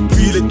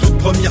 Depuis les toutes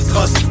premières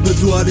traces de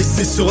doigts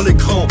laissés sur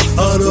l'écran,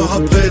 alors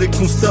après les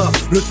constats,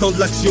 le temps de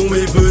l'action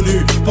est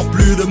venu pour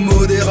plus de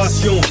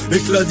modération et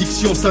que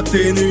l'addiction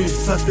s'atténue.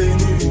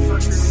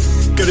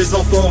 Que les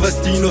enfants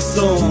restent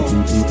innocents,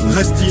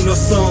 restent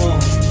innocents,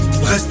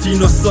 restent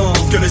innocents.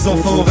 Que les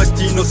enfants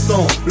restent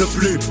innocents le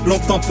plus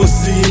longtemps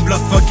possible,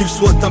 afin qu'il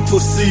soit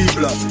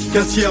impossible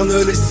qu'un tiers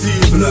ne les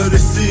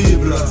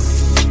cible.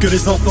 Que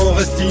les enfants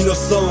restent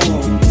innocents,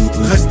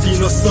 restent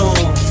innocents,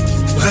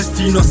 restent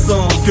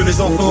innocents. Que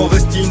les enfants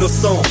restent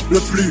innocents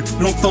le plus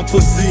longtemps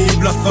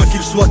possible, afin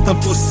qu'il soit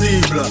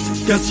impossible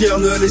qu'un tiers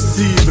ne les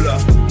cible.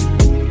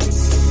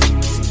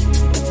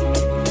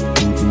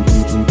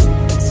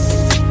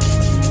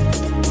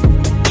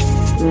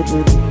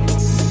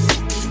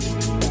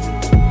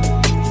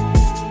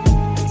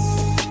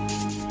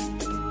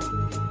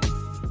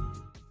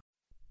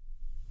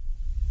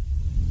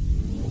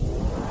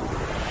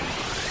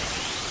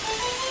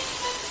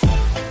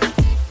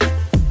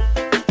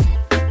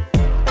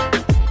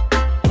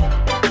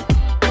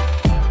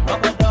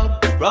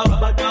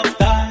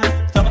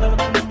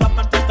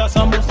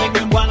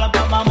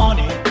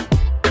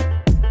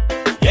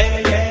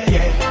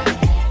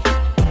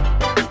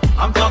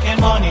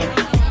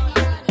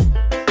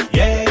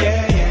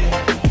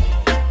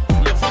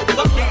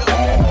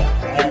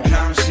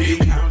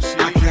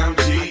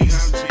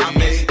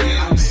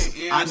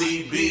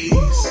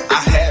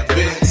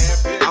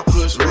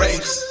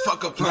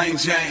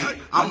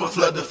 I'ma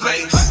flood the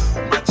face,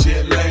 my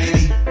jet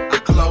lane, I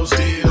close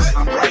deals.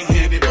 I'm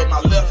right-handed, but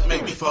my left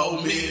make me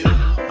fold mid.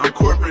 I'm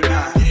corporate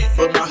now,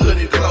 but my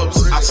hoodie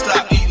close. I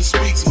stopped eating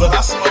sweets, but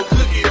I smoke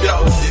cookie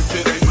dough. If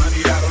it ain't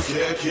money, I don't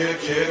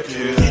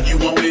care. You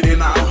want it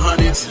in our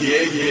hundreds,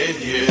 yeah.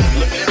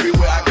 Look,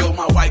 everywhere I go,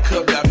 my white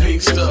cup got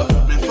pink stuff.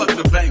 Man, fuck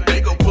the bank,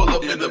 they gon' pull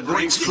up in the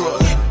Brinks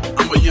truck.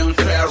 I'm a young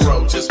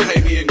pharaoh, just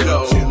pay me in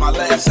gold. My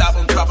last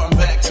album drop, I'm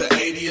back to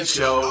 80 a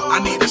show. I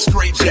need a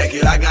straight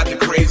jacket, I got the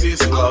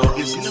craziest flow.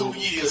 It's New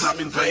Year's, I'm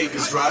in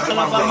Vegas, driving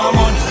my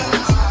road.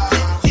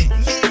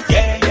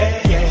 Yeah.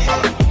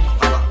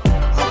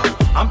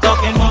 I'm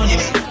talking money.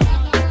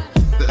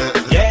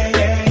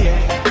 Yeah.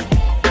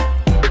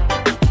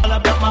 All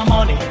about my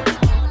money.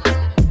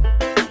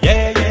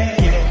 Yeah.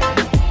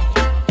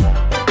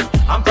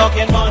 I'm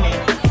talking money.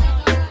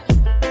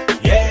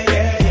 Yeah.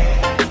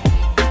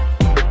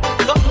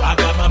 I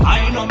got my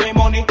mind on me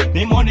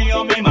money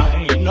on me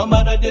mind. No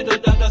matter the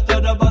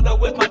bother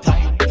with my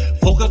time.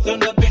 Focus on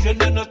the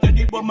vision and the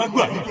steady for my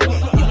grind.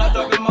 I'm not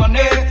talking money,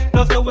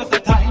 just a waste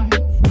of time.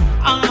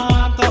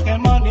 I'm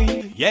talking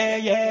money, yeah.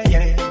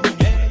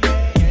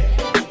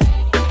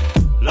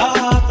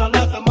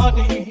 Lots of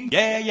money,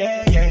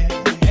 yeah.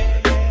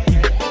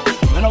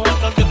 Man, I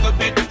want a little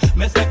bit,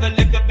 me say a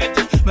little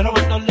bit. Man, I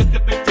want a little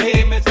bit,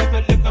 hey, me say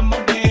a little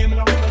money. Man,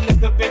 I want a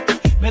little bit,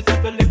 me say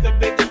a little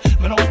bit.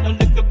 Man, I want a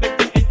little bit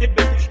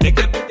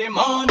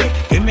money.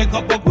 Give me a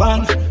couple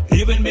grand,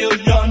 even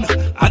million.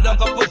 Add a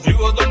couple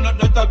zeros on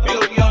another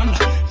billion.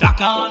 Jack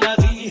on a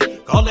Z,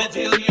 call it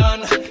zillion.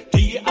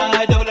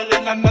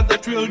 T-I-double-N another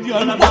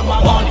trillion. I want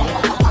my money.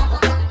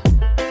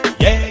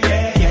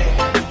 Yeah.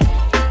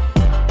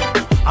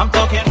 I'm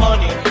talking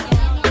money.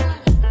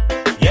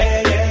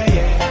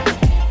 Yeah.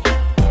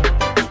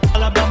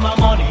 All about my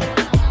money.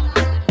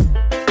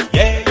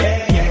 Yeah.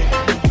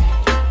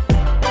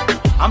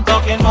 I'm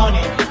talking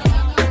money.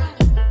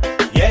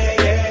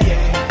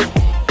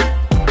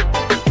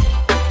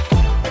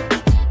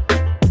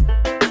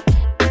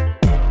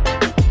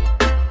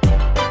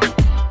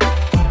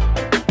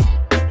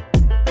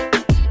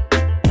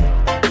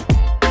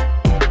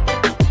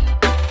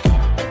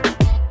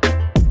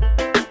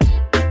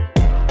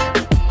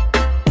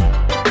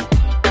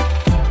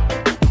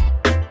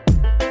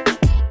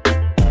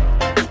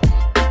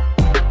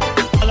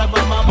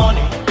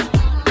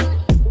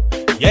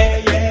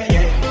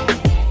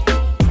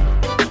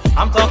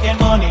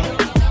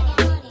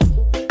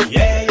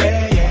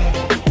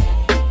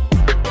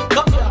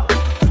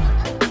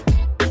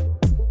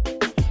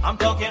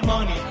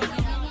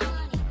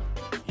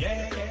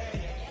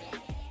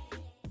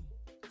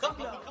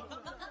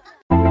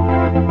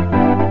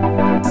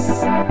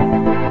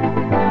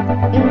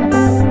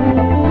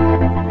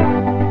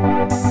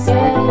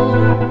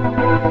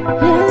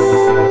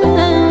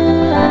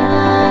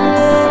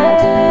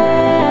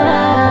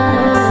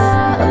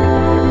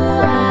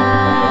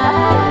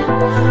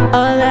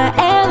 All I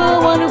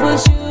ever wanted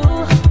was you,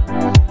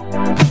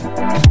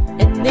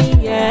 and then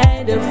you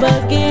had to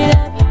fuck it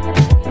up.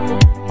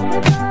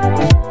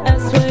 I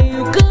swear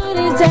you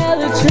couldn't tell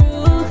the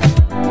truth.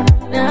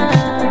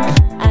 Nah,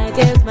 I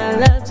guess my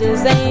love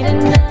just ain't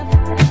enough.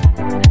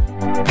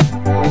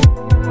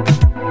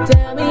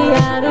 Tell me,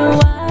 how do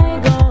I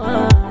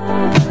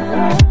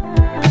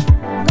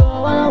go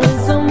on with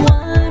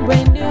someone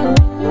brand new?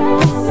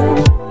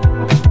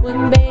 When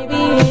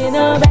baby in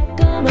the back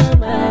of my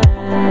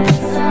mind,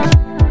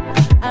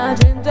 I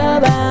dreamt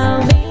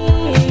about me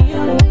and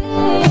you,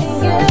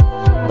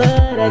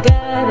 but I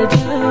gotta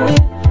do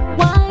it.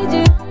 Why'd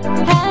you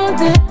have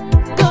to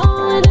go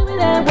and do me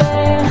that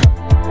way?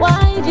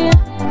 Why'd you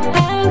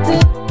have to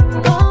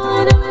go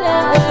and do me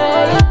that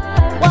way?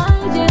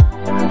 Why'd you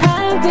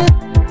have to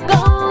go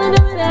and do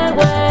me that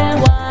way?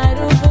 Why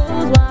do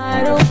fools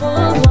fall in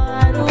love?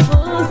 Why do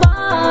fools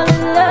fall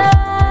in love?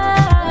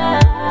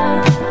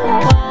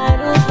 Why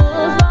do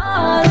fools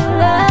fall in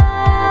love?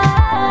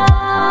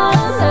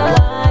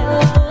 Why do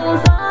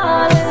fools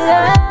fall in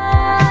love?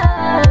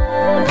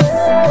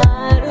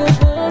 Why do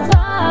fools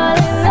fall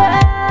in love?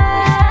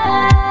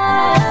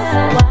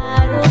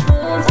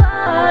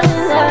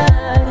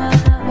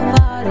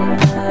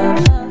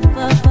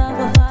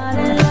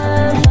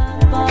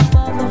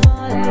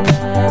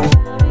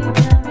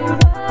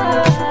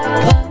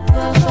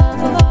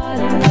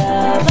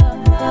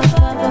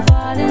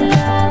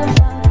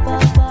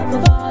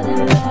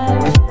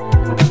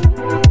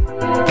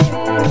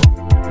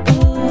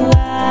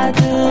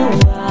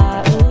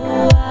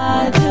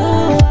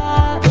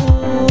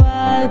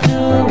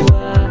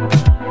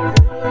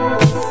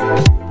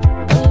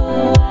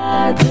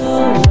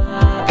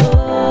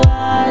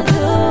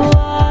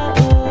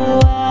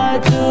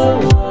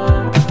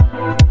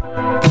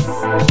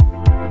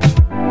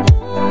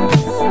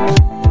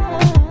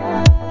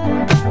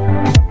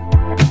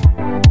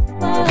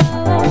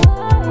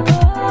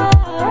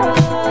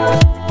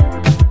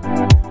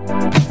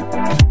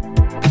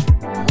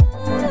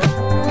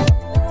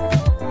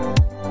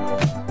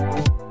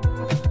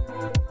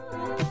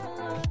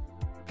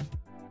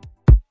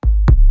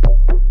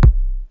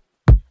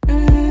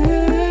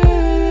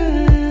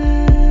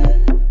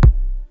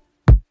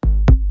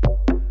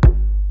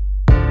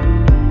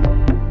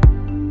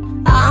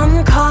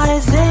 I'm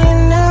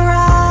causing the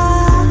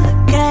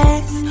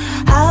ruckus.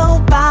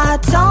 Hope I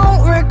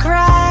don't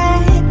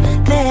regret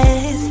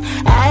this.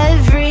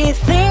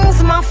 Everything's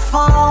my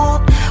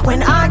fault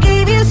when I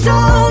gave you so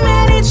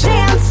many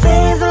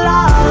chances,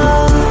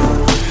 love.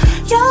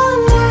 You're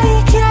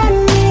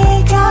making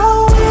me go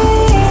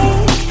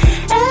weak,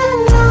 and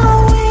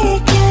now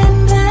weekend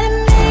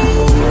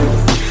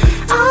beneath.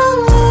 I'm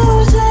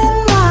losing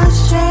my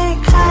shit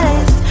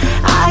 'cause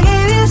I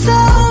gave you so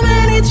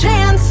many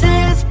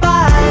chances,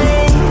 but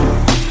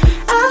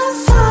as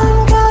time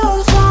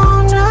goes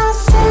on, I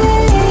see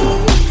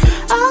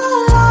a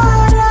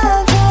lot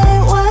of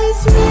it was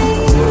me.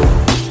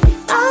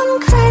 I'm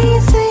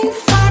crazy,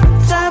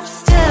 fucked up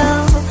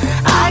still.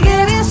 I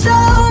gave you so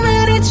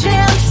many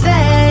chances.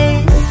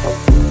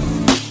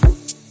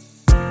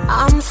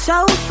 I'm so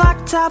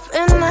fucked up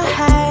in the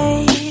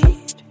head.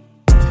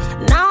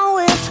 Now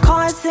it's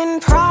causing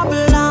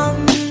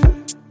problems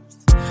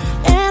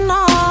in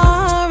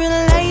our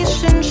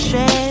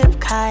relationship,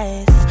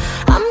 'cause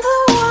I'm the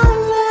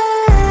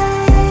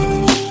woman.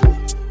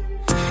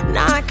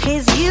 Not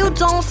 'cause you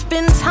don't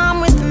spend time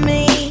with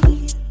me,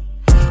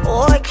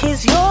 or 'cause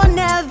you're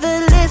never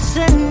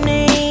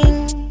listening.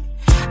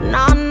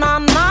 Nah,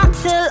 not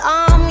till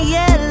I'm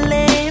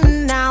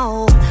yelling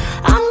now.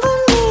 I'm the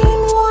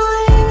mean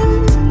one.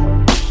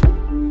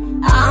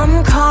 I'm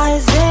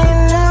causing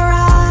the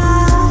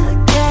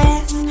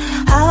ruckus.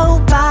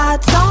 Hope I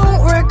don't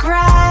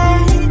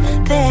regret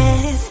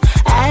this.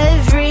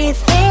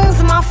 Everything's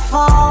my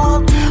fault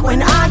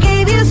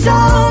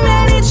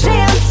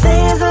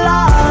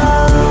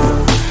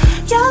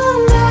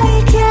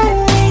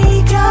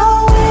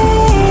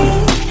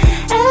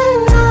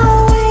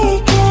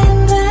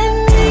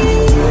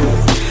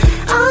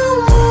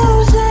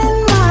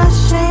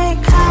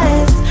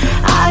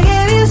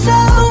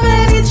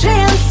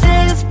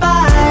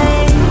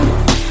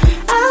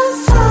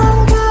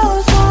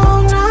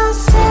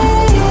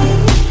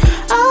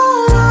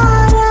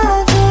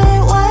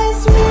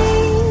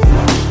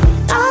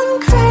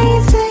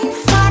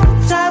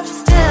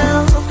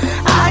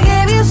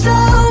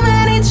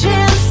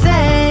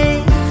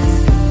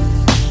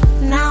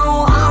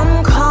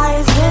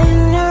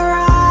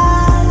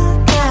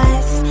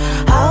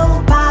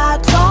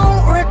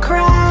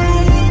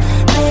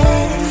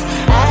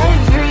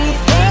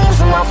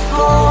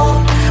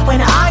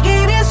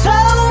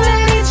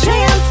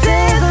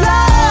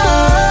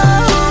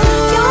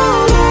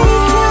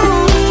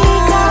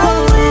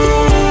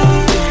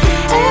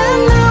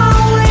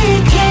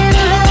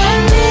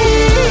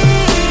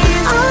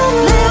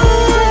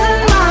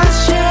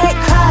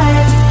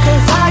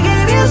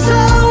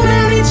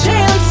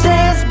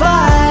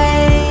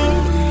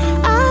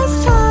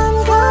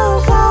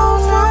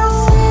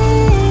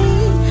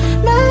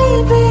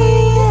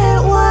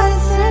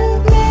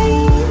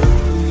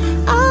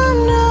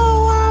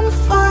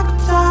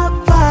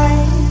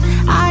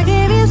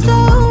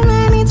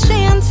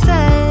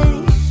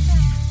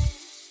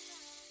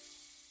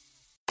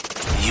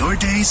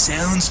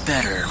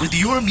better with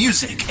your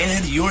music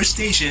and your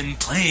station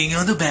playing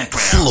on the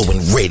background.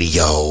 Fluent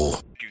Radio.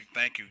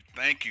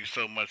 Thank you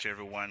so much,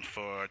 everyone,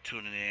 for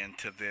tuning in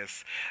to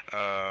this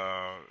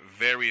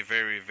very,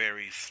 very,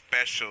 very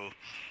special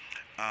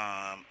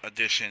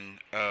edition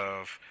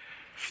of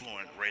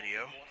Fluent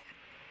Radio.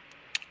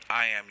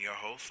 I am your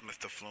host,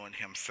 Mr. Fluent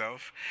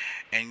himself,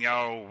 and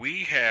y'all,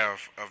 we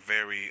have a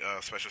very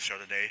special show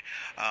today,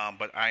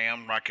 but I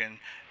am rocking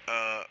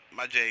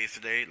my J's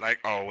today, like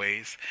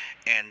always,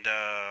 and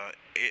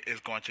it is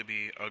going to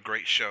be a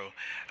great show.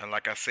 And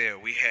like I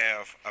said, we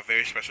have a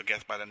very special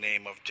guest by the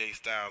name of Jay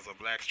Styles of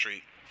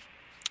Blackstreet.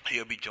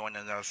 He'll be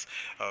joining us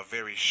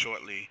very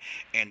shortly,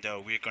 and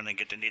we're going to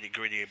get the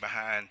nitty-gritty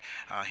behind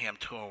him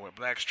touring with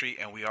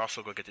Blackstreet, and we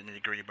also going to get the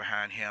nitty-gritty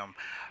behind him.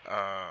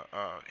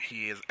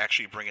 He is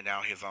actually bringing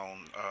out his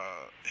own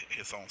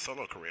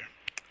solo career,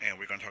 and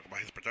we're going to talk about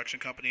his production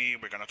company.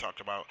 We're going to talk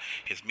about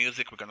his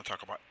music. We're going to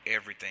talk about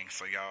everything.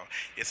 So, y'all,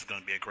 this is going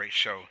to be a great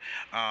show.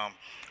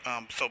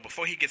 So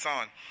before he gets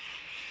on,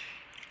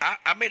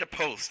 I made a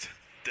post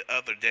the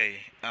other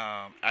day.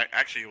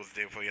 It was the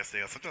day before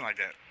yesterday or something like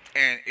that.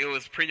 And it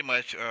was pretty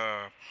much,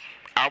 I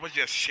was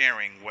just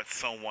sharing what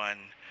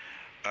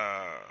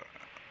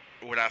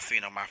I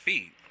seen on my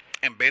feed.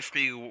 And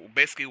basically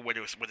what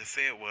it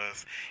said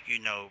was,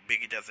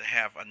 Biggie doesn't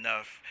have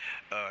enough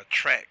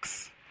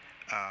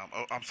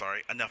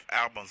enough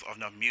albums or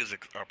enough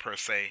music per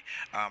se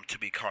to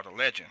be called a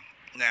legend.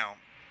 Now,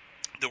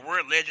 the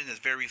word legend is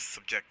very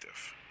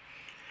subjective.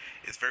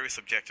 It's very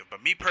subjective.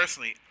 But me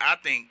personally, I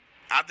think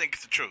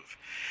it's the truth.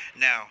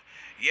 Now,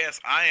 yes,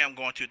 I am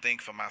going to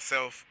think for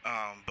myself,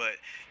 but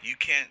you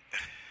can't.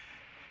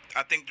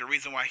 I think the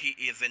reason why he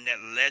is in that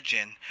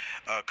legend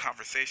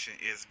conversation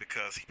is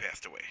because he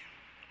passed away.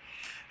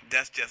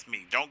 That's just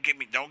me. Don't get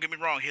me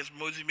wrong. His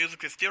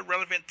music is still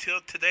relevant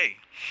till today.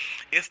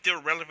 It's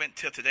still relevant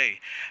till today.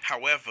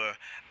 However,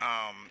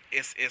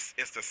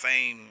 it's the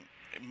same.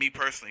 Me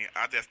personally,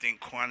 I just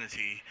think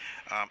quantity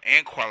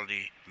and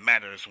quality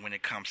matters when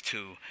it comes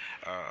to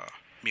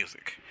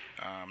music.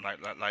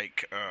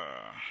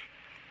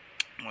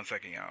 One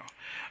second, y'all.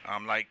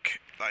 Like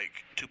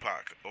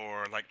Tupac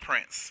or like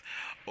Prince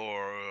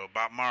or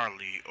Bob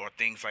Marley or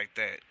things like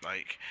that.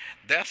 Like,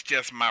 that's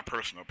just my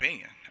personal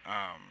opinion.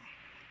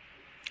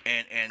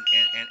 And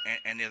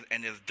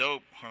it's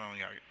dope. Hold on,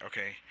 y'all.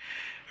 Okay.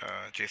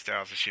 Jay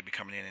Styles should be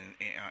coming in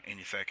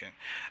any second.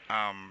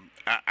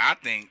 I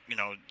think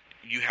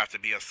you have to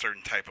be a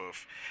certain type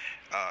of.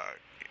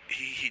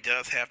 He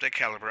does have that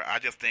caliber. I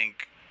just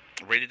think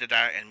Ready to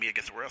Die and Me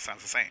Against the World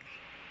sounds the same.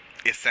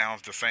 It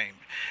sounds the same.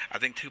 I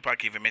think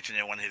Tupac even mentioned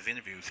in one of his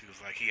interviews, he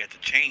was like, he had to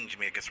change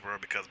Me Against the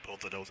World because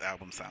both of those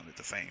albums sounded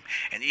the same.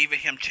 And even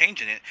him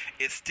changing it,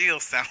 it still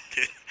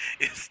sounded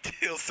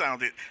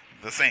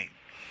the same.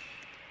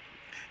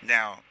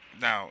 Now,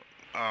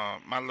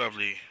 my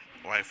lovely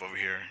wife over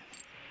here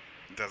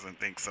doesn't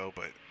think so,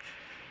 but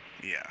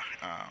yeah.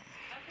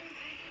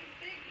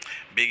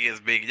 Biggie is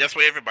Biggie. That's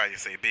what everybody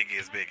say. Biggie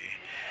is Biggie.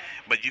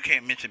 But you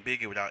can't mention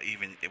Biggie without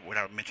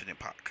mentioning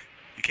Pac.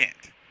 You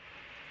can't.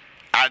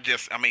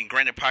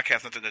 Granted, Pac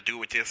has nothing to do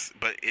with this,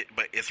 but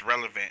it's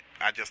relevant.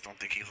 I just don't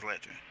think he's a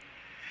legend.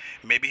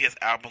 Maybe his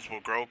albums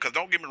will grow, because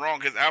don't get me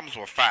wrong, his albums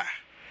were fire.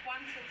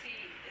 Quantity is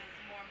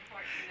more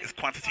important. It's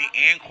quantity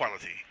and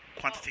quality.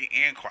 Quantity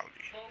and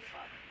quality. Both.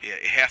 Yeah,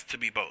 it has to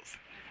be both.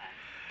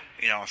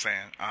 Okay. You know what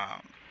I'm saying?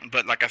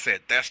 But like I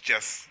said, that's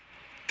just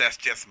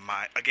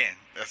my opinion.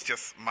 That's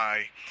just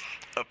my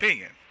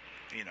opinion,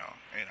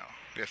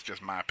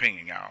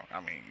 y'all.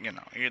 I mean,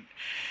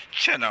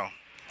 chill. You got a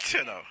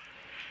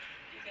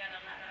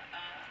lot of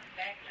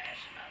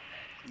backlash about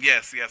that.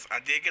 Yes, I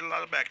did get a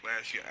lot of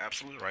backlash. You're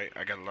absolutely right.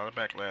 I got a lot of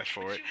backlash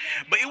for it.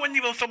 But it wasn't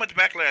even so much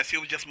backlash. It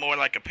was just more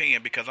like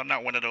opinion, because I'm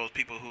not one of those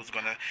people who's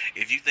gonna.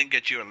 If you think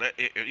that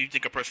if you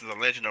think a person's a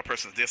legend or a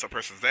person's this or a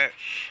person's that,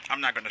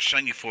 I'm not gonna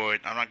shun you for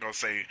it. I'm not gonna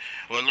say,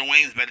 well, Lil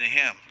Wayne's better than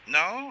him.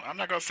 No, I'm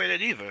not gonna say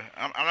that either.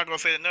 I'm not gonna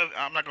say that.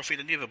 I'm not gonna say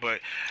that either.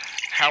 But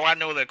how I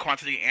know that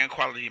quantity and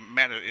quality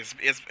matter is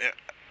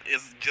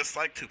just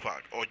like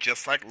Tupac or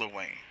just like Lil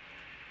Wayne.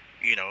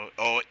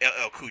 Or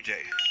LL Cool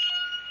J.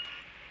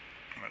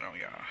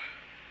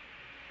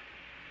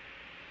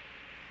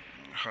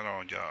 Hold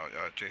on, y'all.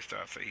 Jay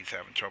Styles said he's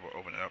having trouble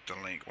opening up the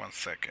link. 1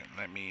 second.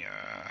 Let me,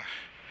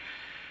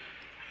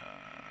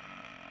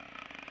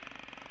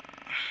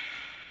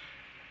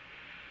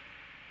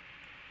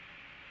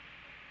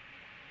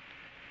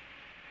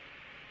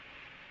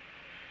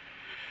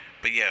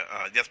 But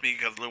yeah, just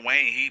because Lil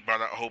Wayne, he brought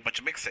out a whole bunch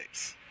of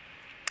mixtapes.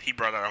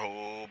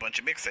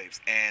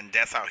 And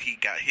that's how he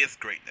got his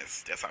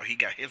greatness. That's how he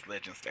got his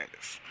legend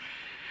status.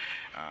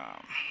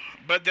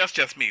 But that's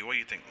just me. What do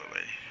you think, little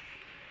lady?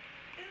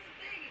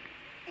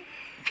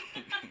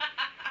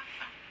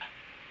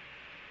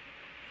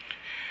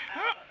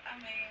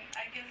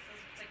 I guess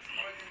it takes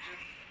more than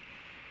just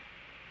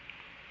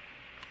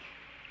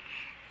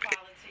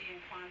quality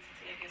and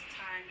quantity. I guess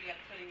time you got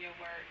to put in your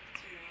work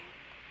to.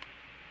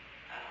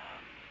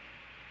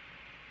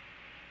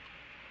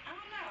 I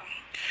don't know.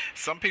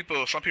 some people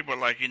are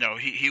like,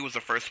 he was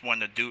the first one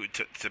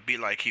to be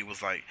like, he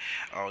was like,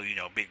 oh,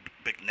 big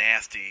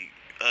nasty,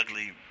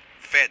 ugly,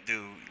 fat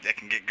dude that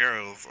can get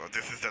girls, or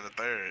this is the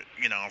third,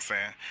 you know what I'm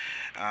saying?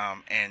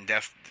 And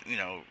that's,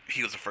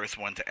 he was the first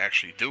one to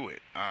actually do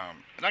it.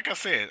 Like I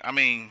said, I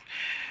mean,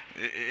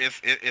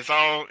 it's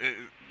all.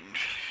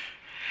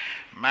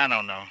 I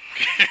don't know.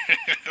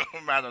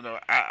 I don't know.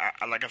 I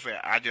like I said,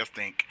 I just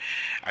think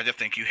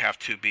you have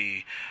to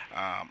be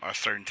a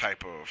certain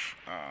type of.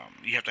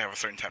 You have to have a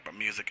certain type of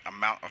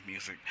amount of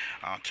music,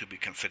 to be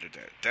considered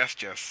that. That's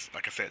just,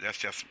 like I said, that's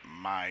just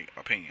my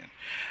opinion.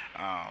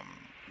 I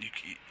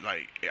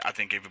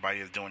think everybody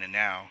is doing it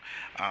now,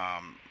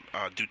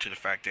 due to the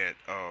fact that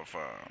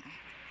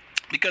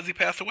because he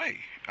passed away,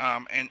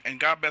 and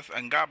God bless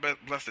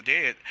the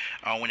dead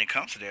when it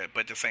comes to that.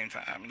 But at the same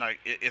time, like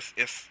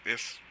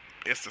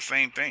it's the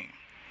same thing.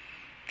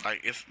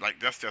 Like it's like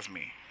that's just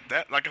me.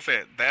 That, like I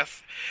said,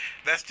 that's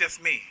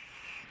just me.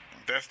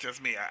 That's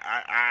just me.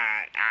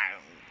 I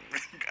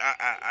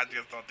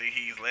just don't think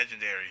he's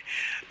legendary.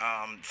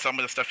 Some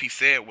of the stuff he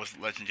said was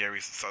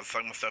legendary. So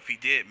some of the stuff he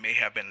did may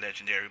have been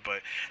legendary,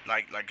 but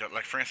like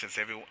for instance,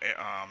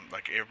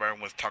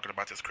 everybody was talking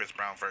about this Chris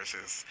Brown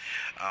versus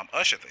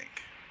Usher thing.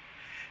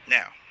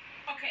 Now.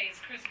 Okay, is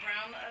Chris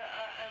Brown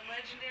a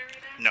legendary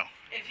then? No.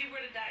 If he were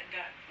to die,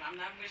 God, I'm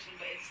not wishing,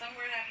 but if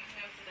somewhere happened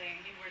to him today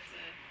and he were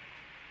to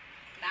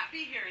not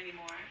be here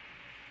anymore,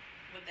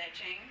 would that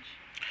change?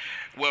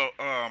 Well,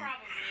 probably.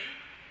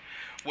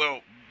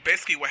 Well,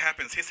 basically, what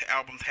happens? His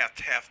albums have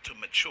to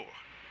mature.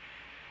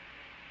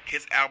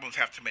 His albums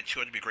have to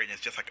mature to be great,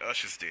 just like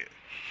Usher's did.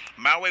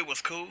 My Way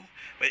was cool,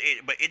 but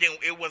it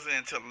didn't. It wasn't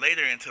until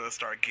later until it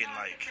started getting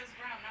like. Chris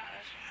Brown, not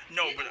Usher.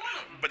 No,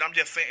 but I'm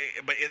just saying.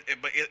 But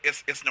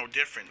it's no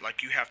different.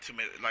 Like you have to,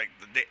 like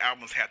the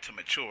albums had to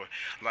mature.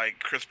 Like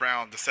Chris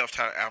Brown, the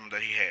self-titled album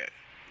that he had,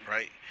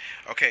 right?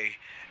 Okay,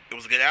 it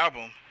was a good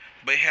album,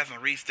 but it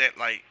hasn't reached that.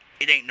 Like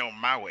it ain't no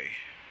My Way.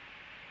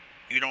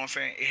 You know what I'm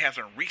saying? It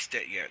hasn't reached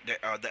that yet.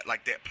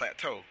 That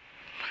plateau,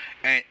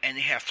 and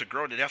it has to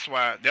grow. That's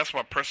why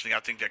personally I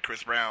think that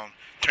Chris Brown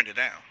turned it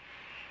down.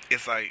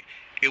 It's like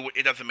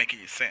it doesn't make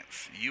any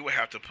sense. You would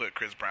have to put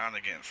Chris Brown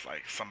against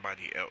like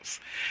somebody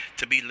else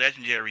to be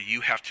legendary.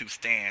 You have to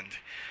stand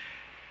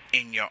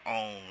in your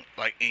own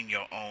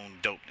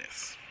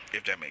dopeness,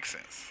 if that makes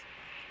sense.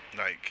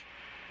 Like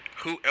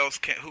who else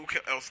can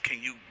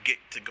you get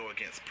to go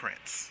against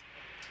Prince?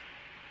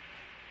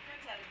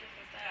 Prince had a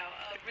different style.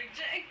 Rick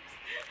James.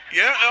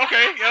 Yeah.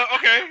 Okay.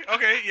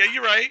 Yeah,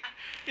 you're right.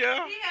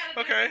 Yeah. He had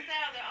a different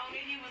style that only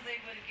he was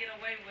able to get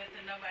away with,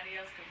 and nobody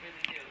else could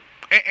really do.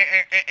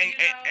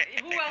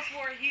 Who else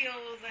wore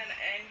heels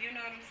and you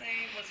know what I'm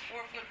saying? Was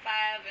 4'5"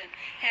 and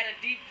had a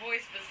deep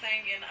voice, but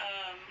sang in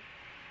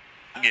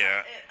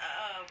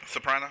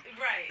soprano.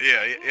 Right.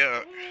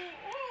 Yeah.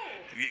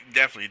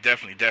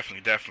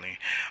 Definitely.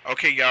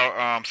 Okay,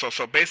 y'all.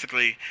 So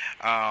basically,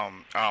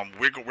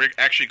 we're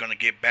actually going to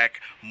get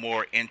back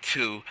more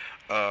into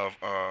of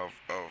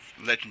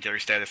legendary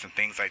status and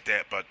things like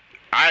that, but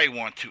I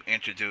want to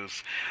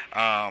introduce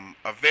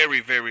a very,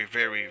 very,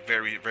 very,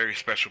 very, very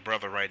special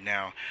brother right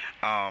now.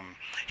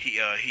 He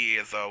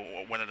is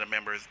one of the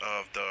members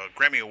of the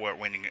Grammy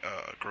Award-winning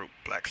group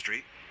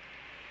Blackstreet.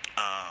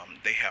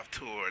 They have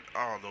toured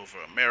all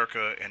over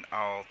America and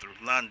all through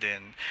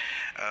London,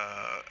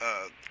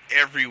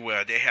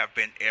 everywhere. They have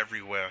been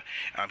everywhere.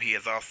 He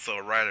is also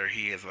a writer.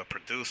 He is a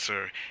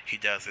producer. He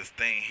does his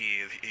thing.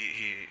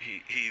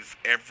 He's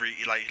every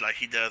like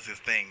he does his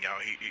thing, y'all.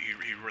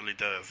 He really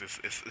does.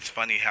 It's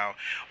funny how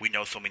we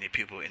know so many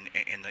people in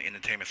the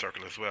entertainment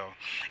circle as well.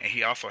 And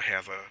he also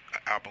has a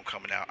album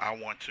coming out. I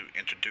want to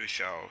introduce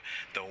y'all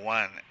the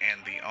one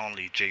and the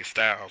only Jay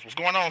Styles. What's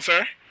going on,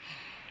 sir?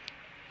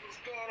 What's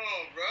going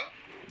on, bro?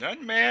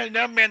 Nothing, man.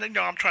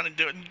 I'm trying to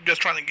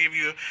give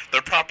you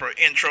the proper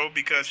intro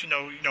because you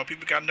know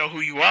people gotta know who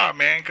you are,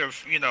 man.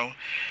 Because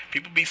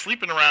people be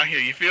sleeping around here.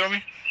 You feel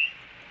me?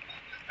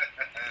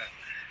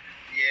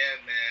 Yeah,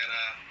 man.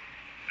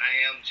 I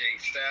am Jay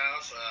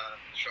Styles,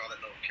 Charlotte,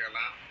 North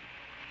Carolina.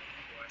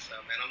 So,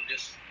 man, I'm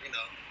just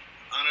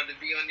honored to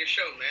be on your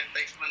show, man.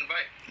 Thanks for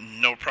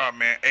inviting. No problem,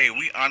 man. Hey,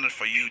 we honored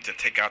for you to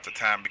take out the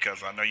time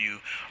because I know you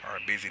are a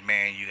busy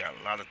man. You got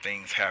a lot of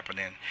things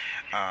happening,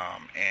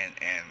 and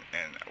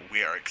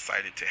we are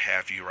excited to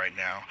have you right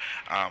now.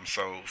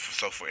 So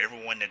for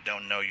everyone that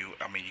don't know you,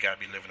 I mean, you gotta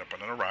be living up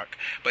under a rock.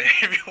 But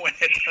everyone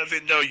that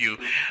doesn't know you,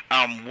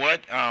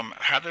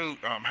 how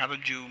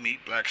did you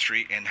meet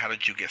Blackstreet and how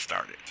did you get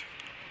started?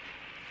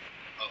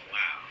 Oh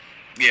wow.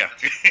 Yeah.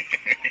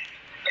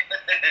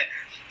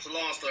 It's a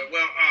long story.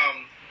 Well,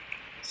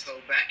 so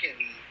back in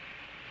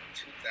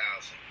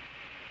 2000,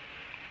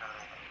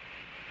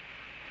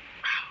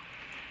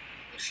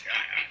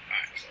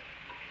 so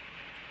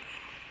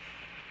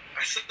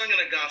I sung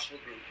in a gospel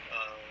group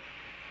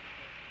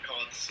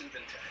called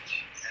Soothing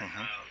Touch. And,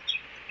 I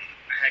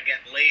had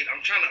got laid.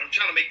 I'm trying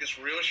to make this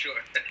real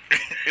short.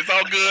 It's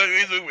all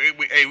good.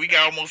 Hey, we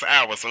got almost an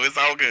hour, so it's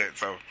all good.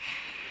 So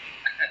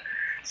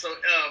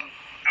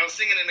I was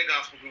singing in a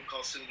gospel group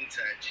called Soothing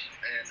Touch,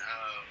 and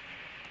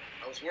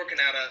I was working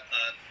at a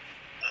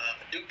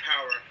Duke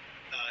Power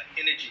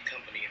energy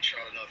company in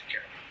Charlotte, North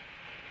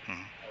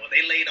Carolina. Well,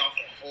 they laid off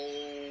a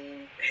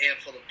whole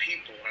handful of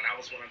people, and I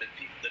was one of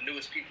the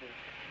newest people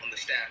on the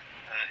staff,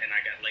 and I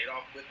got laid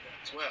off with them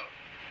as well.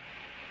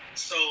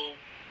 So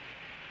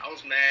I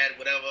was mad,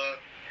 whatever,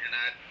 and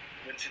I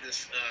went to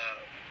this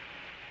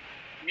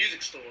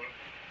music store,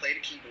 played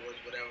the keyboards,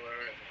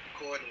 whatever,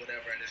 recording,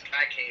 whatever, and this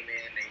guy came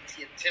in named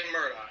Tim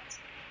Murdoch.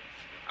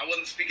 I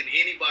wasn't speaking to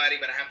anybody,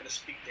 but I happened to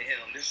speak to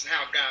him. This is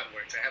how God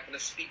works. I happened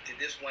to speak to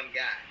this one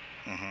guy.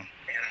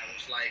 And I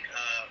was like,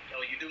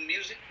 oh, you do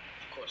music?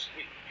 Of course,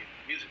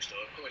 music store.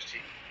 Of course,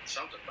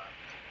 something about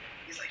it.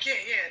 He's like, yeah,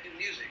 I do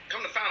music.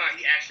 Come to find out,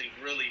 he actually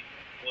really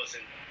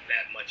wasn't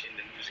that much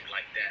into music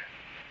like that.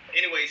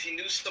 Anyways, he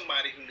knew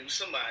somebody who knew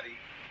somebody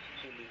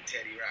who knew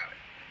Teddy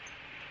Riley.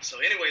 So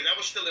anyways, I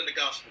was still in the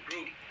gospel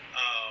group.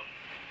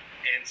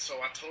 And so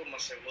I told him,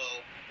 I said,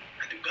 well,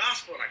 I do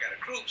gospel and I got a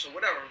group, so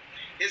whatever.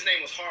 His name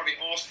was Harvey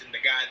Austin,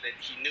 the guy that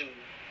he knew,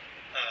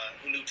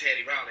 who knew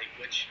Teddy Riley,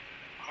 which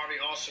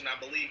Harvey Austin, I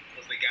believe,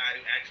 was the guy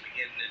who actually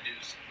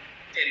introduced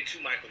Teddy to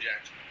Michael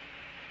Jackson.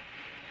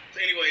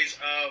 So anyways,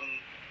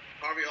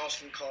 Harvey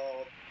Austin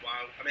called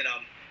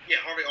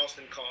Harvey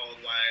Austin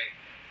called while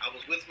I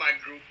was with my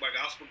group, my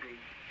gospel group,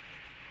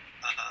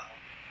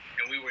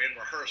 and we were in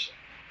rehearsal.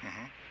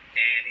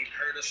 And he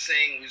heard us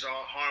sing, we was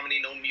all harmony,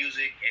 no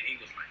music, and he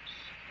was like,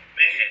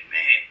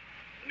 man,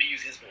 let me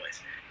use his voice.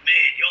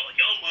 Man,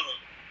 y'all mother,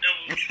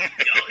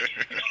 y'all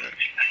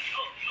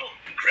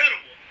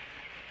incredible.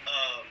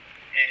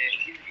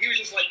 And he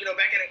was just like,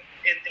 back at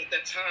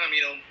that time,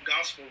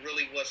 gospel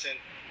really wasn't,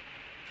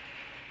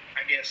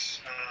 I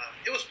guess,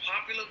 it was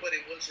popular, but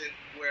it wasn't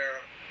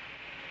where,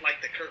 like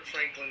the Kirk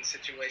Franklin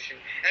situation.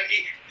 I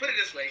mean, put it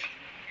this way,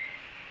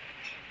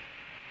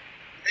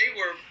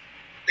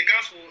 the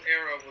gospel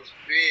era was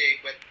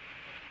big, but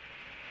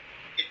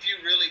if you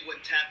really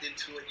wouldn't tapped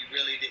into it, you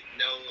really didn't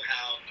know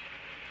how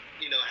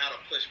to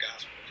push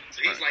gospel.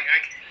 So he's like,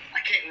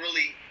 I can't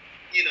really,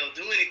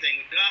 do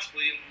anything with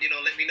gospel.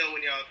 Let me know when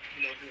y'all,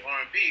 do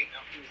R&B.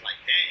 He was like,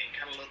 dang,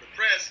 kind of a little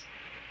depressed.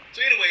 So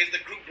anyways, the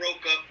group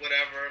broke up,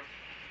 whatever,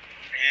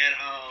 and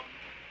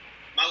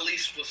my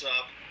lease was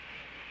up.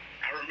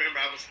 I remember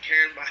I was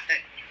carrying my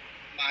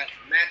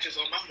mattress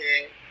on my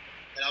head,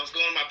 and I was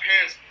going to my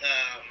parents'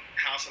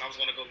 house, and I was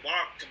going to go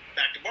back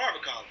to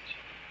Barber College.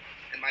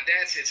 And my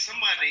dad said,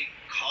 somebody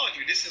called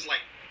you. This is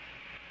like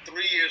 3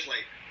 years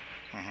later.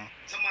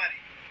 Somebody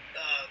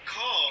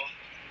called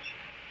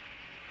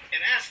and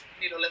asked,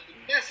 left a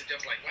message. I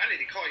was like, why did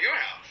he call your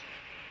house?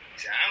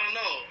 He said, I don't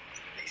know.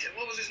 He said,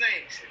 what was his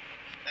name? He said,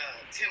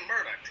 Tim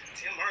Murdoch.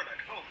 Tim Murdoch.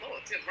 Oh,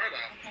 Lord, Tim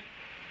Murdoch.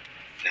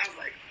 And I was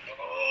like,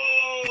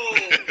 oh.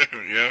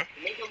 Yeah. To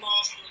make a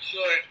long story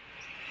short,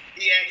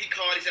 he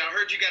called. He said, I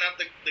heard you got out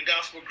the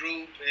gospel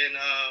group, and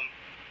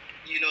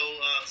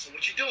so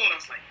what you doing? I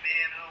was like,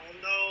 man, I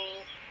don't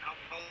know. I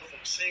don't know if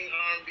I'm singing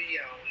R&B.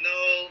 I don't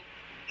know.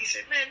 He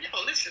said, man,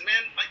 listen,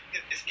 man, like,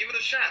 just give it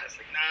a shot. I was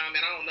like, nah,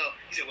 man, I don't know.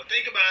 He said, well,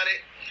 think about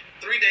it.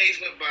 3 days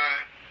went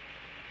by,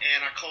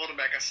 and I called him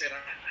back. I said,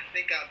 I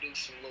think I'll do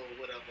some little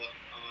whatever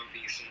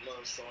R&B, some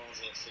love songs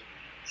or some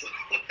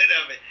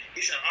whatever. He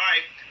said, all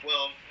right,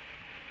 well,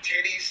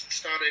 Teddy's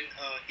starting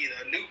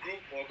either a new group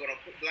or going to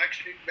put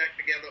Blackstreet back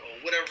together or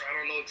whatever. I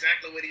don't know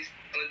exactly what he's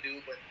going to do,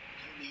 but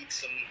he needs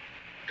some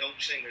dope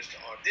singers to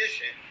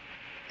audition,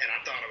 and I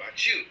thought about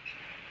you.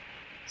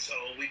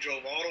 So we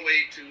drove all the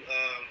way to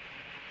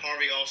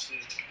Harvey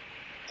Austin's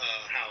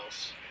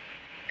house,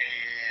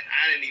 and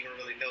I didn't even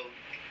really know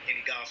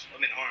any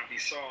R&B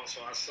songs,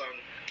 so I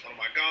sung one of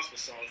my gospel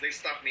songs. They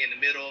stopped me in the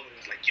middle and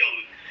was like, yo,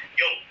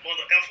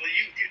 mother effer,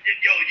 you it,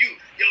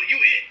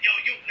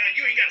 now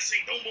you ain't gotta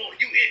sing no more,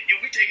 you it,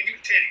 we taking you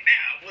to Teddy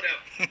now,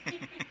 whatever.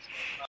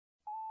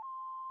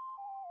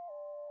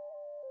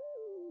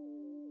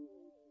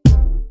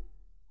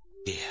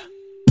 Yeah.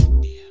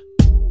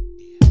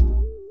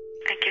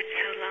 I get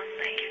so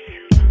lonely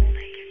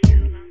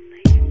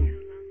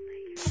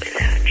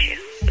without you.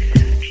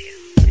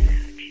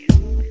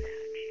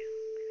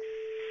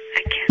 I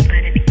can't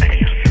let anybody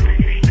else love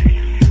me.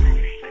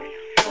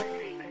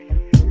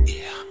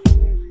 Yeah.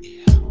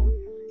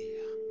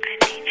 I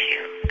need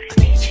you.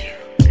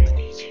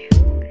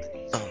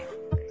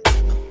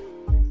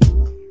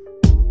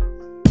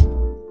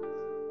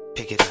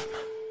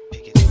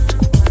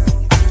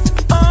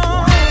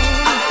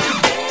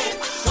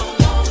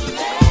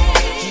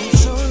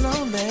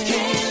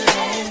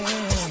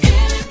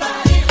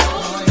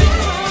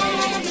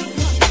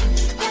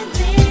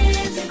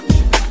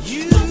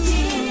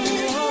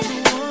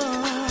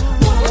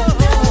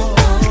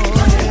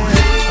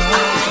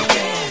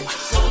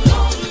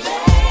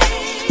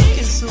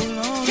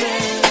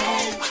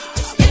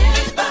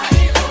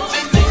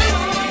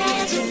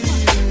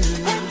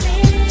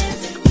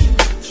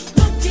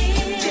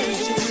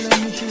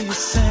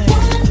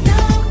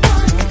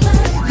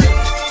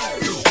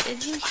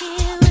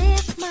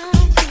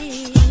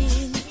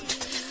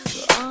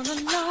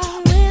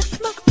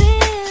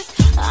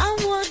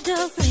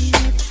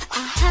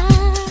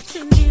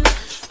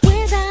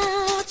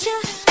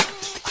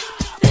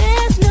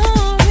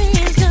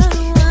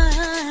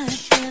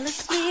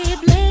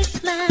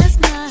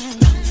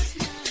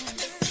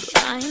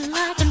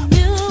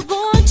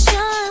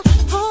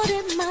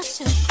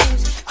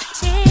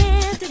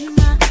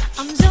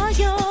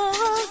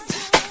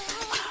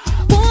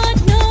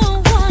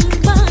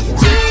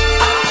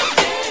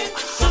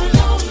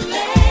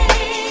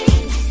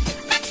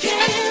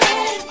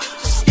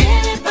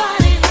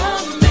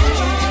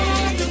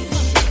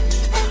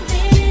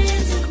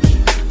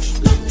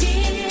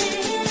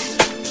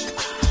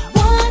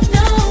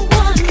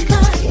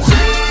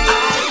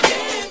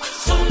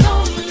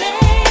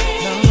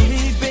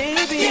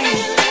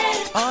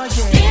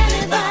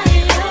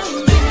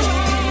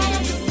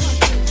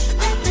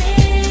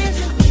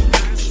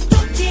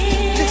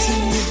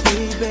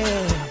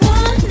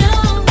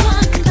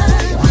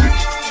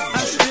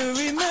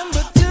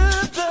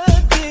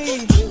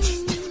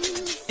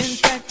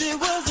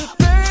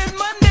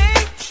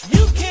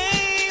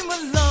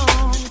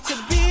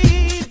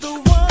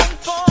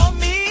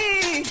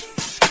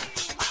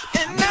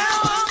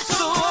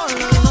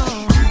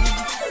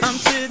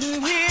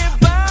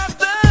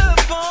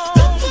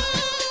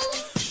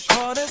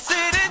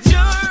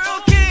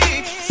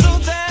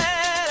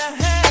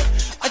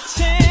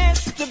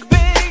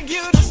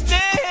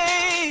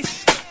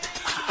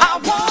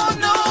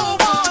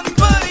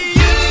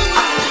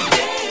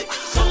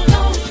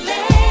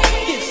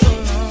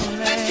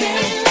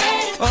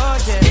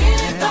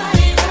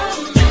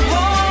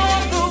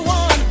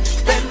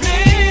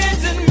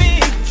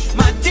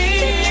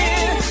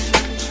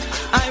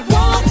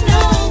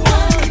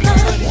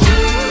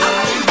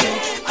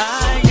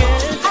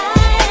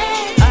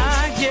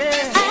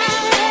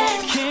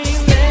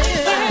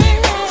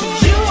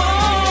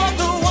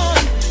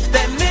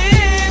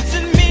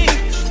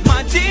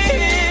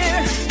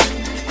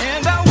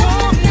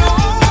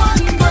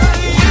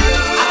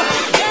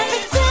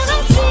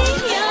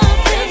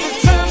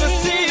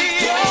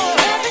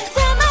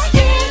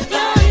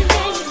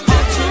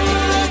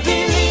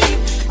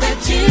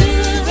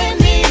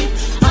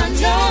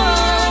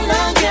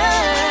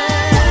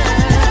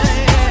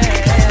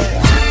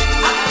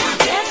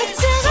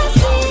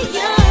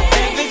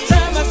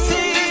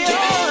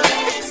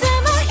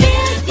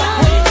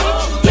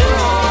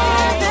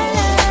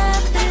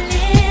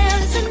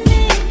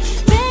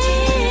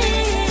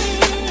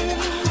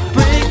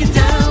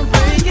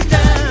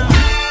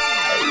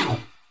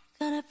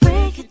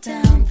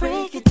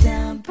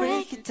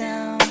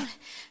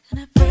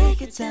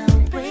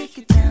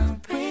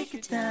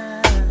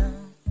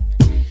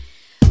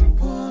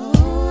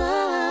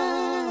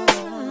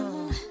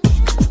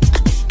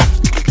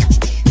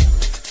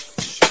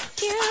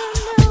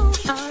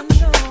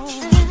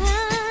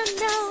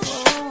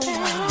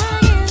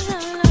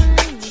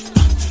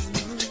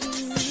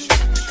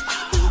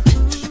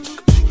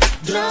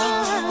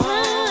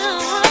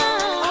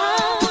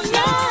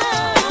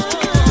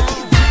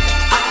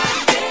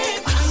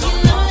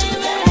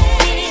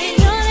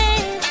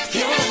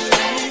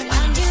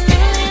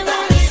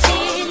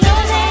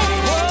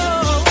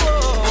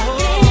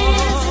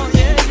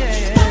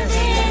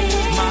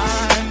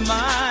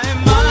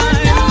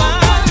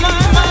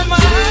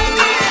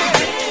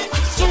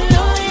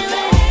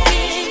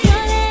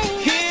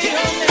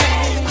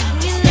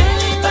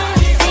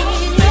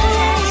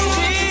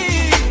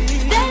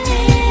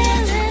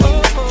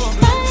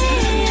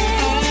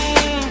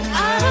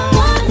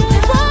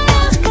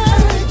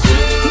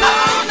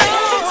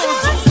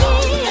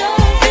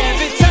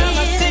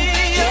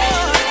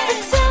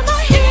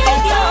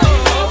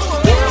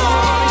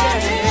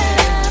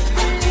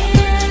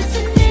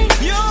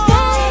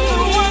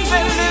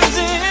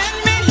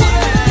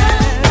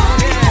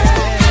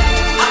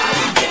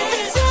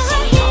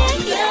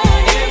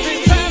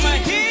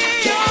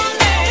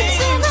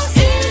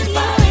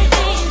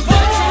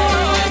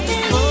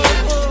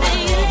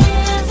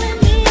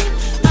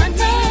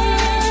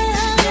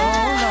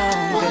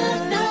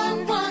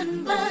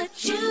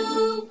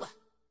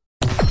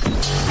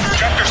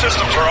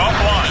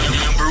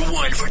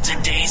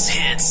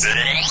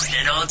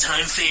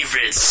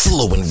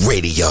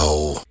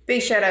 Radio.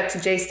 Big shout out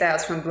to Jay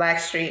Styles from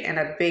Blackstreet, and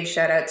a big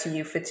shout out to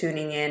you for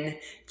tuning in.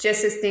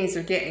 Just as things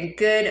are getting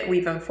good,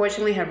 we've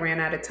unfortunately have ran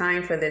out of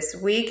time for this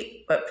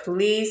week, but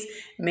please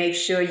make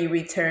sure you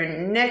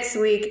return next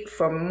week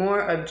for more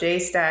of Jay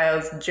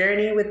Styles'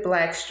 Journey with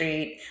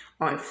Blackstreet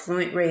on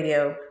Fluent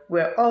Radio,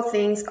 where all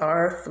things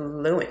are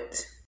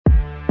fluent.